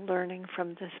and we're learning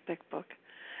from this big book,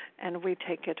 and we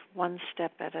take it one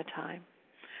step at a time.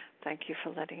 Thank you for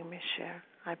letting me share.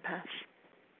 I pass.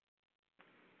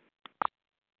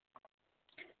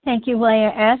 Thank you,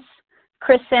 Leah S.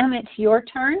 Chris M., it's your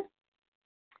turn.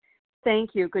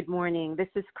 Thank you. Good morning. This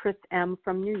is Chris M.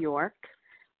 from New York,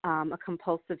 a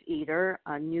compulsive eater,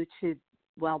 new to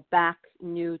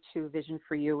Vision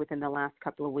for You within the last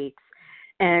couple of weeks.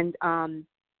 And,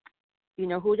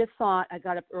 who would have thought? I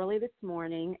got up early this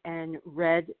morning and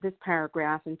read this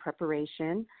paragraph in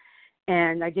preparation,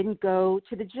 and I didn't go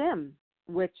to the gym,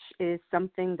 which is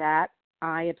something that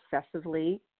I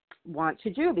obsessively want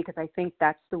to do because I think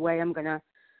that's the way I'm going to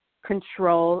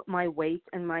control my weight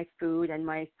and my food and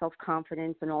my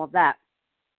self-confidence and all of that.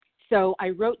 So I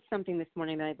wrote something this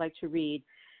morning that I'd like to read,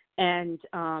 and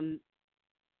the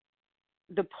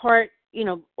part,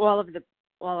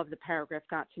 all of the paragraph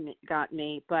got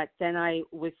me, but then I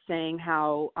was saying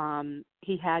how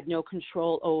he had no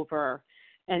control over,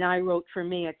 and I wrote, for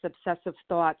me, it's obsessive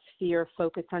thoughts, fear,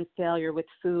 focus on failure with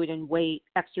food and weight,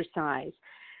 exercise,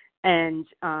 and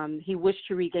he wished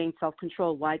to regain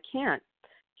self-control. Why can't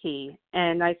he?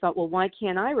 And I thought, well, why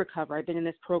can't I recover? I've been in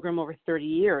this program over 30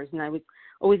 years, and I was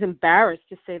always embarrassed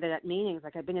to say that at meetings,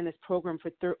 like I've been in this program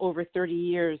for over 30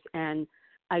 years, and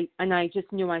I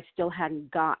just knew I still hadn't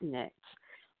gotten it.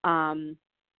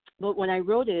 But when I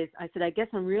wrote it, I said, I guess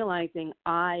I'm realizing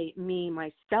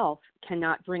myself,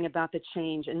 cannot bring about the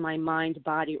change in my mind,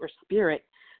 body, or spirit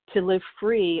to live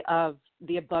free of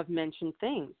the above-mentioned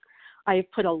things. I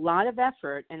have put a lot of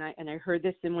effort, and I heard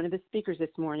this in one of the speakers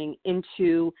this morning,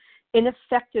 into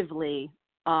ineffectively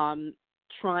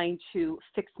trying to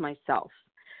fix myself.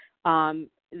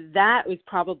 That was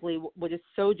probably what is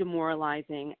so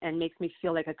demoralizing and makes me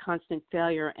feel like a constant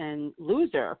failure and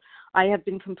loser. I have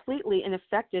been completely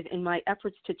ineffective in my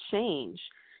efforts to change,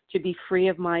 to be free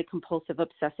of my compulsive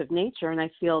obsessive nature, and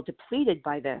I feel depleted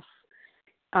by this.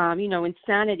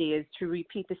 Insanity is to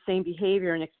repeat the same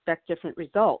behavior and expect different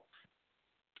results.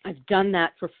 I've done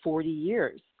that for 40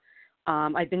 years.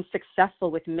 I've been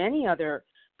successful with many other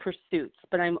pursuits,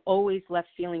 but I'm always left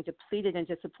feeling depleted and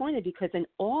disappointed because in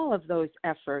all of those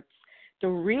efforts, the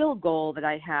real goal that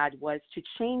I had was to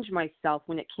change myself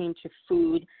when it came to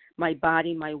food, my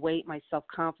body, my weight, my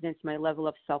self-confidence, my level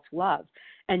of self-love.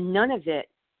 And none of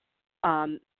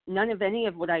any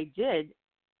of what I did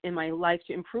in my life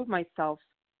to improve myself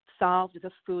solved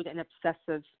the food and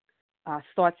obsessive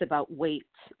thoughts about weight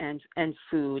and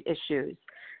food issues.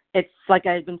 It's like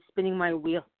I've been spinning my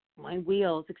wheels, and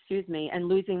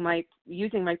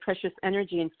using my precious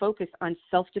energy and focus on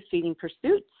self-defeating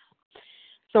pursuits.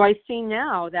 So I see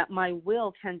now that my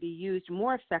will can be used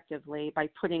more effectively by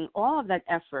putting all of that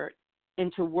effort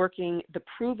into working the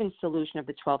proven solution of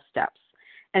the 12 steps.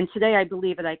 And today I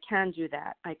believe that I can do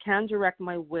that. I can direct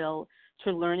my will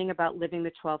to learning about living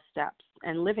the 12 steps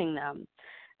and living them.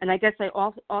 And I guess I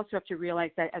also have to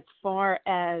realize that as far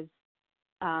as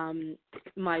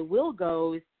my will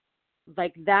goes,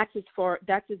 like that's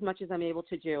as much as I'm able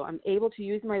to do. I'm able to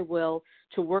use my will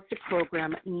to work the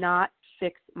program, not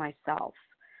fix myself.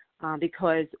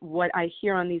 Because what I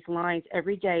hear on these lines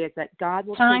every day is that God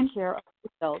will take care of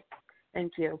himself.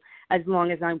 Thank you. As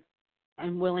long as I'm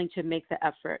willing to make the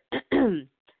effort.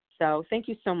 So thank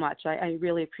you so much. I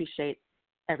really appreciate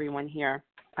everyone here.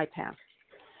 I pass.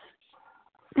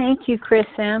 Thank you, Chris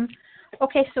M.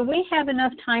 Okay, so we have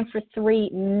enough time for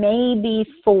 3, maybe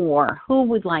 4. Who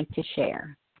would like to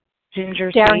share?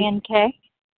 Ginger Darian K.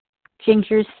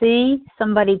 Ginger C.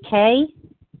 Somebody K.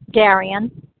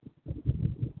 Darian.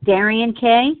 Darian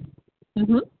K.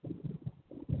 Mm-hmm.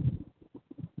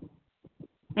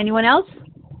 Anyone else?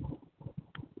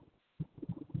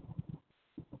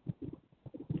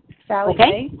 Sally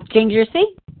okay. A. Ginger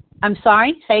C. I'm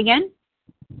sorry. Say again.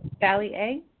 Sally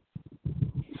A.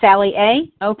 Sally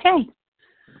A. Okay.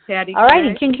 Patty All K.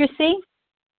 righty. Ginger C.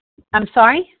 I'm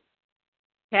sorry.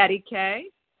 Patty K.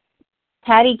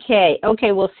 Patty K.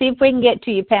 Okay, we'll see if we can get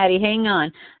to you, Patty. Hang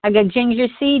on. I got Ginger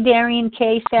C, Darian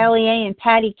K, Sally A, and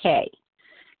Patty K.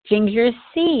 Ginger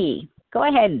C. Go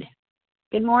ahead.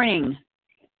 Good morning.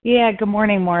 Yeah, good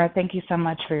morning, Maura. Thank you so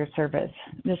much for your service.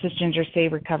 This is Ginger C,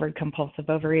 recovered compulsive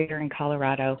overeater in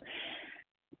Colorado.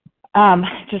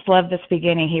 Just love this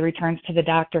beginning. He returns to the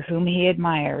doctor whom he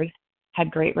admired,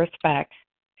 had great respect,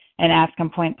 and asked him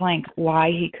point blank why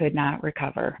he could not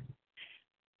recover.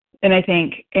 And I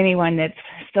think anyone that's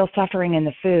still suffering in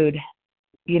the food,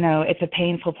 it's a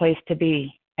painful place to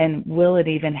be. And will it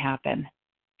even happen?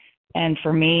 And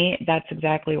for me, that's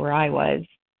exactly where I was.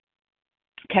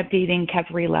 Kept eating,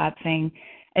 kept relapsing,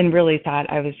 and really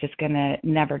thought I was just going to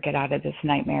never get out of this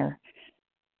nightmare.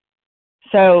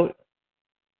 So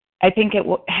I think it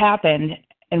happened,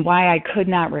 and why I could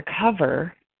not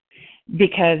recover,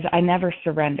 because I never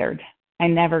surrendered. I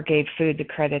never gave food the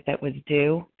credit that was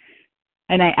due.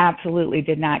 And I absolutely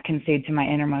did not concede to my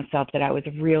innermost self that I was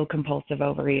a real compulsive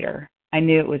overeater. I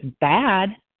knew it was bad.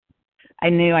 I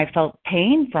knew I felt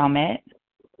pain from it,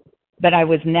 but I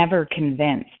was never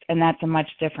convinced. And that's a much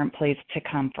different place to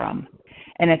come from.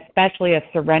 And especially a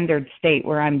surrendered state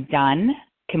where I'm done,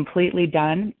 completely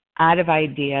done, out of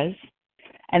ideas,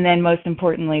 and then most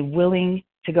importantly, willing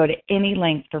to go to any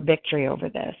length for victory over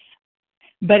this.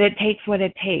 But it takes what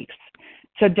it takes.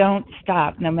 So don't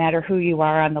stop, no matter who you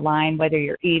are on the line, whether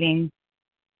you're eating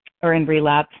or in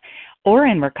relapse or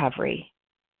in recovery.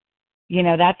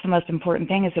 That's the most important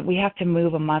thing, is that we have to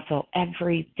move a muscle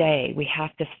every day. We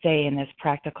have to stay in this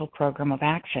practical program of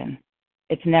action.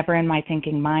 It's never in my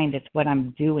thinking mind. It's what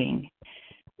I'm doing.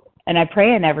 And I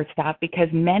pray I never stop, because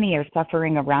many are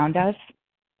suffering around us,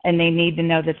 and they need to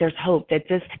know that there's hope, that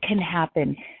this can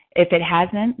happen. If it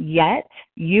hasn't yet,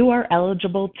 you are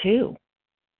eligible too.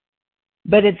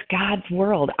 But it's God's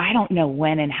world. I don't know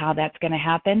when and how that's going to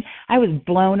happen. I was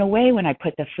blown away when I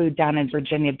put the food down in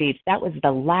Virginia Beach. That was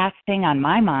the last thing on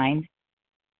my mind.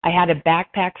 I had a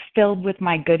backpack filled with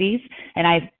my goodies, and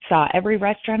I saw every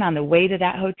restaurant on the way to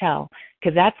that hotel,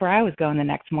 because that's where I was going the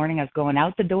next morning. I was going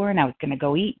out the door, and I was going to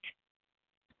go eat.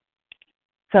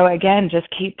 So again, just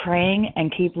keep praying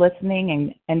and keep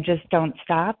listening, and just don't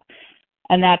stop.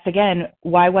 And that's, again,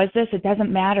 why was this? It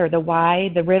doesn't matter. The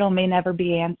why, the riddle may never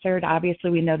be answered. Obviously,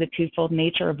 we know the twofold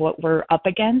nature of what we're up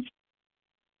against.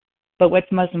 But what's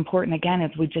most important, again,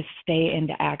 is we just stay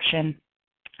into action,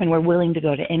 and we're willing to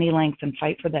go to any lengths and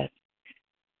fight for this.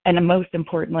 And most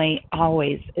importantly,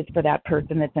 always, is for that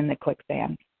person that's in the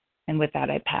quicksand. And with that,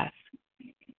 I pass.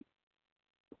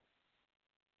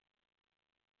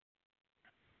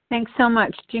 Thanks so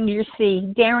much, Ginger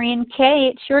C. Darian K.,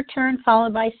 it's your turn,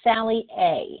 followed by Sally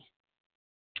A.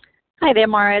 Hi there,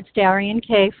 Maura. It's Darian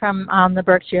K. from the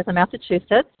Berkshires of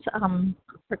Massachusetts.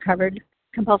 Recovered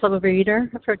compulsive overeater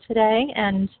for today,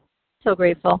 and so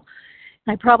grateful.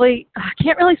 I probably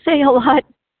can't really say a lot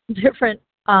different.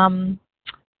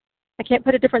 I can't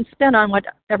put a different spin on what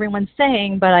everyone's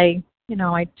saying, but I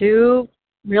do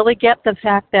really get the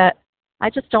fact that I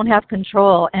just don't have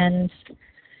control. And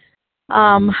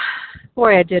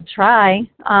boy, I did try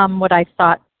what I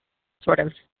thought sort of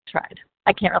tried.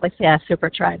 I can't really say I super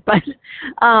tried, but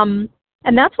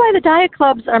and that's why the diet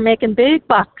clubs are making big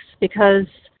bucks, because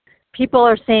people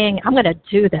are saying, I'm going to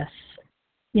do this.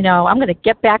 I'm going to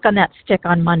get back on that stick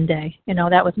on Monday.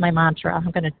 That was my mantra.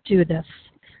 I'm going to do this.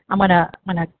 I'm going to,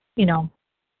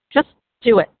 just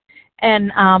do it.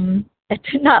 And it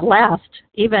did not last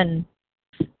even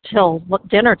till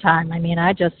dinner time. I mean,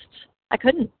 I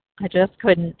couldn't. I just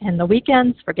couldn't. And the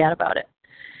weekends, forget about it.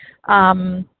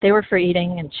 They were for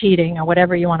eating and cheating, or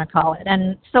whatever you want to call it.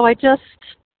 And so it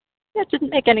didn't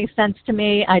make any sense to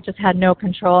me. I just had no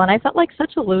control, and I felt like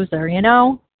such a loser,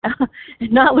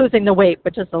 not losing the weight,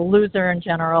 but just a loser in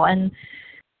general. And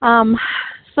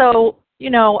so,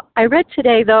 I read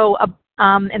today, though,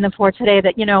 in the For Today,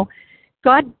 that,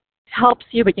 God helps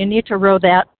you, but you need to row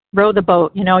the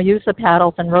boat, use the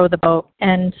paddles and row the boat.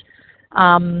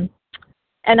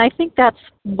 And I think that's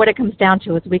what it comes down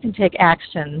to, is we can take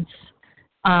actions,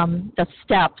 the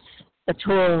steps, the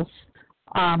tools,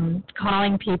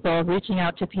 calling people, reaching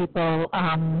out to people.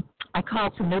 I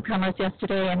called some newcomers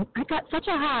yesterday, and I got such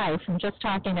a high from just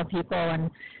talking to people and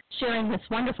sharing this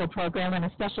wonderful program, and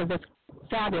especially this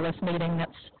fabulous meeting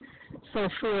that's so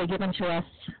freely given to us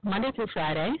Monday through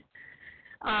Friday.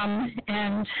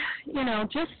 And,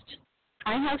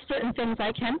 I have certain things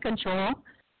I can control.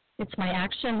 It's my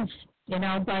actions.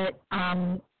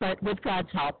 But with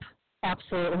God's help,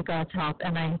 absolutely with God's help.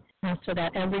 And I ask for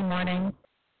that every morning,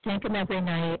 thank Him every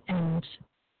night, and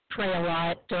pray a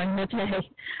lot during the day.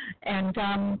 And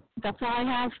that's all I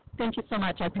have. Thank you so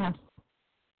much. I pass.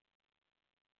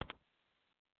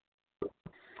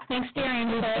 Thanks,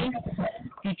 Darren.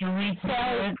 Did you read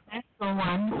the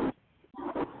one?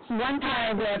 One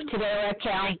paragraph today,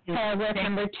 Raquel. Paragraph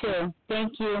number 2.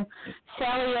 Thank you.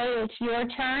 Sally A., it's your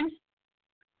turn.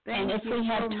 And if we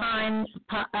have time,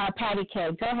 Patty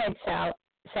K. Go ahead, Sally.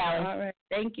 All right.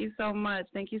 Thank you so much.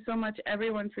 Thank you so much,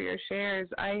 everyone, for your shares.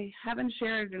 I haven't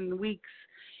shared in weeks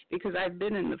because I've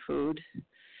been in the food.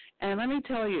 And let me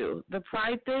tell you, the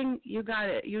pride thing, you got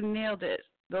it. You nailed it.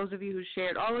 Those of you who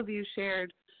shared, all of you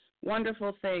shared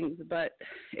wonderful things, but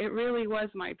it really was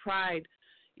my pride.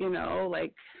 You know,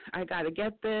 like, I got to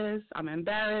get this. I'm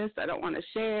embarrassed. I don't want to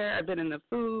share. I've been in the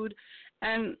food.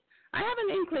 And I have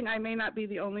an inkling I may not be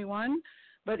the only one,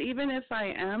 but even if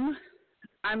I am,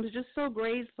 I'm just so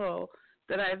grateful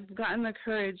that I've gotten the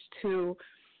courage to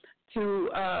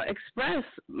express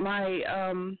my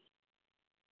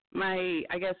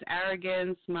I guess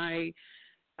arrogance, my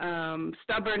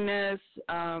stubbornness,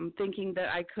 thinking that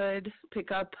I could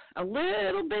pick up a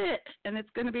little bit and it's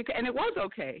going to be okay. And it was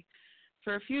okay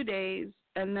for a few days,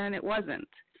 and then it wasn't.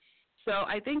 So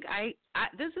I think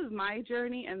this is my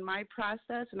journey and my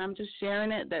process, and I'm just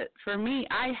sharing it that for me,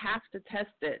 I have to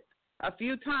test it a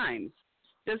few times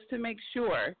just to make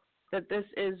sure that this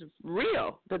is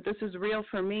real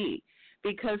for me,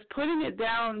 because putting it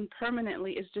down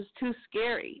permanently is just too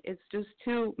scary. It's just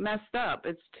too messed up.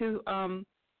 It's too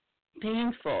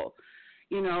painful,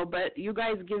 you know, but you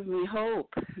guys give me hope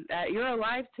that you're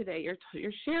alive today.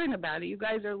 You're sharing about it. You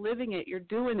guys are living it. You're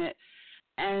doing it.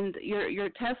 And your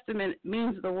testament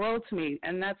means the world to me.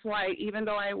 And that's why, even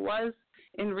though I was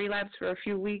in relapse for a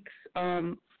few weeks,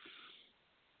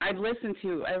 I've listened to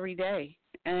you every day.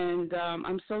 And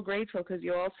I'm so grateful because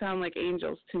you all sound like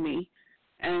angels to me.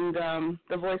 And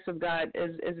the voice of God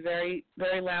is very,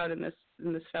 very loud in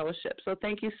this fellowship. So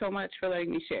thank you so much for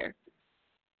letting me share.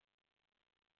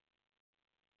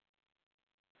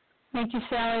 Thank you,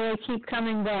 Sally. I keep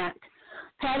coming back.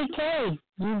 Patty K.,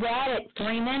 you got it.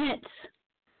 3 minutes.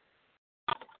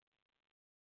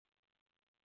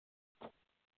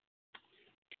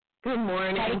 Good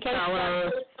morning,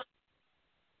 fellows.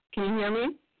 Can you hear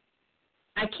me?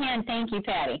 I can. Thank you,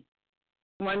 Patty.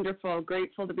 Wonderful.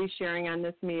 Grateful to be sharing on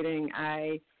this meeting.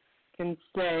 I can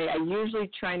say I usually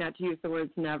try not to use the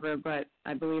words never, but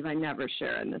I believe I never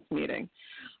share in this meeting.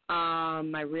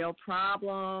 My real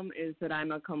problem is that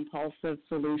I'm a compulsive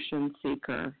solution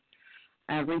seeker.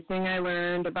 Everything I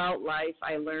learned about life,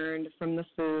 I learned from the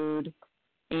food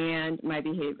and my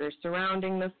behavior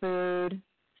surrounding the food,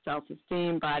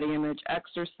 self-esteem, body image,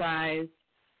 exercise.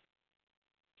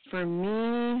 For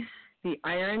me, the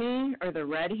irony or the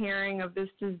red herring of this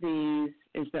disease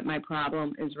is that my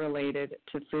problem is related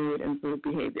to food and food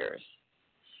behaviors.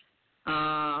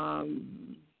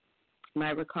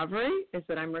 My recovery is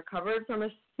that I'm recovered from a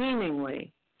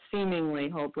seemingly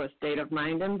hopeless state of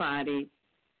mind and body,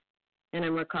 and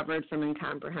I'm recovered from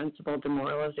incomprehensible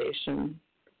demoralization.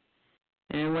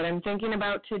 And what I'm thinking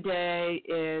about today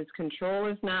is control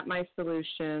is not my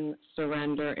solution,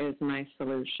 surrender is my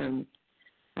solution.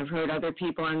 I've heard other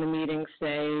people on the meeting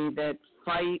say that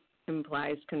fight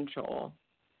implies control.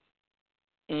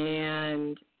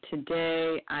 And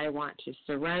today I want to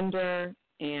surrender,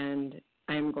 and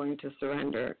I'm going to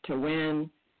surrender to win.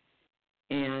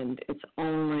 And it's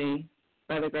only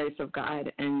by the grace of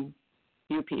God and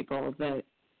you people that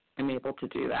I'm able to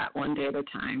do that one day at a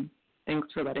time. Thanks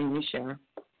for letting me share.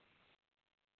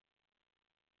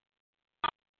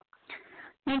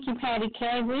 Thank you, Patty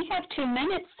K. We have 2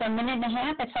 minutes, a minute and a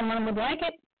half, if someone would like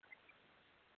it.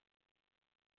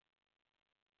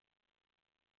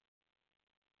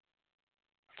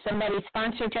 Somebody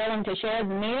sponsor tell them to share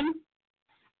the meeting.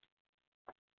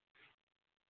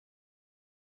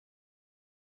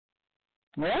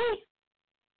 Really?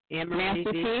 Anne-Marie.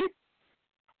 Nancy P.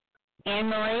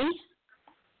 Anne-Marie?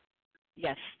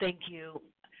 Yes, thank you.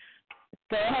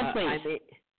 Go ahead, please.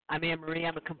 I'm Anne-Marie.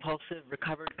 I'm a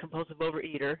recovered compulsive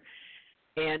overeater.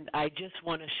 And I just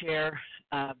want to share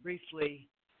briefly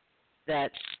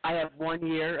that I have 1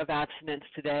 year of abstinence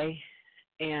today,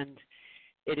 and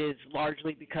it is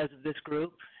largely because of this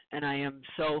group, and I am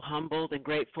so humbled and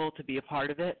grateful to be a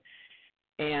part of it.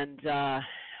 And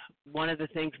one of the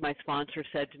things my sponsor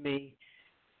said to me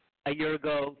a year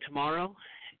ago tomorrow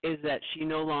is that she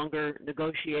no longer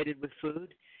negotiated with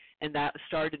food, and that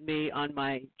started me on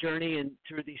my journey and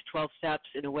through these 12 steps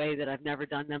in a way that I've never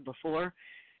done them before.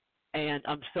 And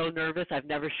I'm so nervous. I've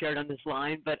never shared on this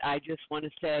line, but I just want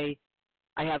to say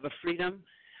I have a freedom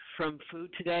from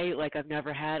food today like I've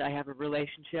never had. I have a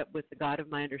relationship with the God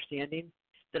of my understanding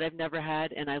that I've never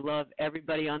had, and I love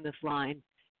everybody on this line.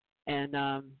 And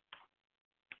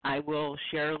I will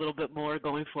share a little bit more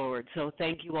going forward. So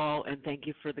thank you all, and thank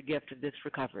you for the gift of this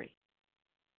recovery.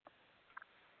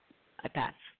 I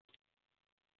pass.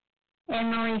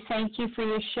 Anne-Marie, thank you for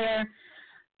your share.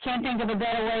 Can't think of a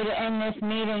better way to end this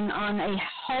meeting on a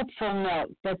hopeful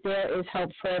note, that there is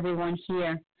hope for everyone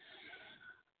here.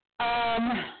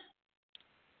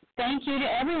 Thank you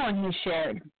to everyone who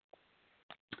shared.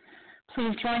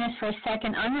 Please join us for a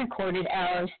second unrecorded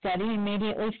hour of study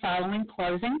immediately following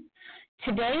closing.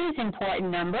 Today's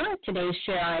important number, today's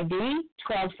share ID,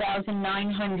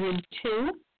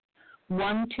 12,902,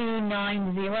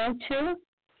 12902.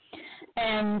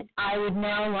 And I would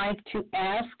now like to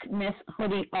ask Miss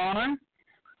Hoodie R.,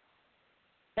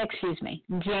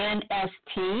 Jan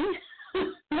S.T.,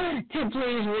 to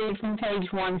please read from page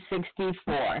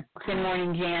 164. Good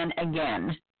morning, Jan,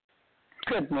 again.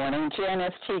 Good morning, Jan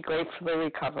S.T., Gratefully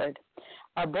Recovered.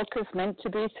 Our book is meant to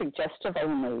be suggestive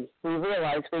only. We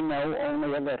realize we know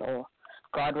only a little.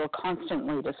 God will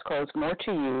constantly disclose more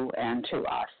to you and to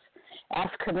us.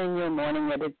 Ask Him in your morning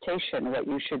meditation what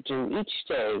you should do each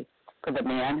day for the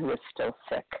man who is still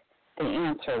sick. The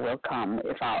answer will come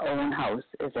if our own house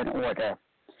is in order.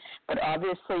 But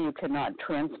obviously you cannot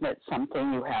transmit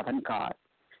something you haven't got.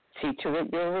 See to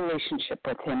it your relationship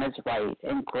with Him is right,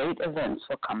 and great events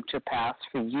will come to pass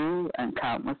for you and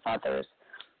countless others.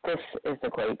 This is a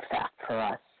great fact for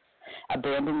us.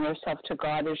 Abandon yourself to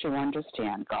God as you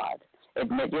understand God.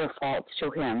 Admit your faults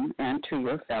to Him and to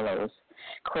your fellows.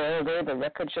 Clear away the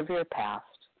wreckage of your past.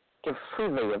 Give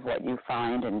freely of what you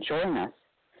find and join us.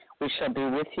 We shall be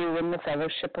with you in the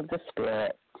fellowship of the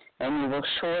Spirit, and you will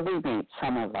surely meet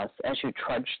some of us as you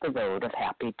trudge the road of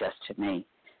happy destiny.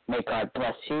 May God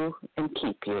bless you and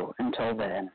keep you until then.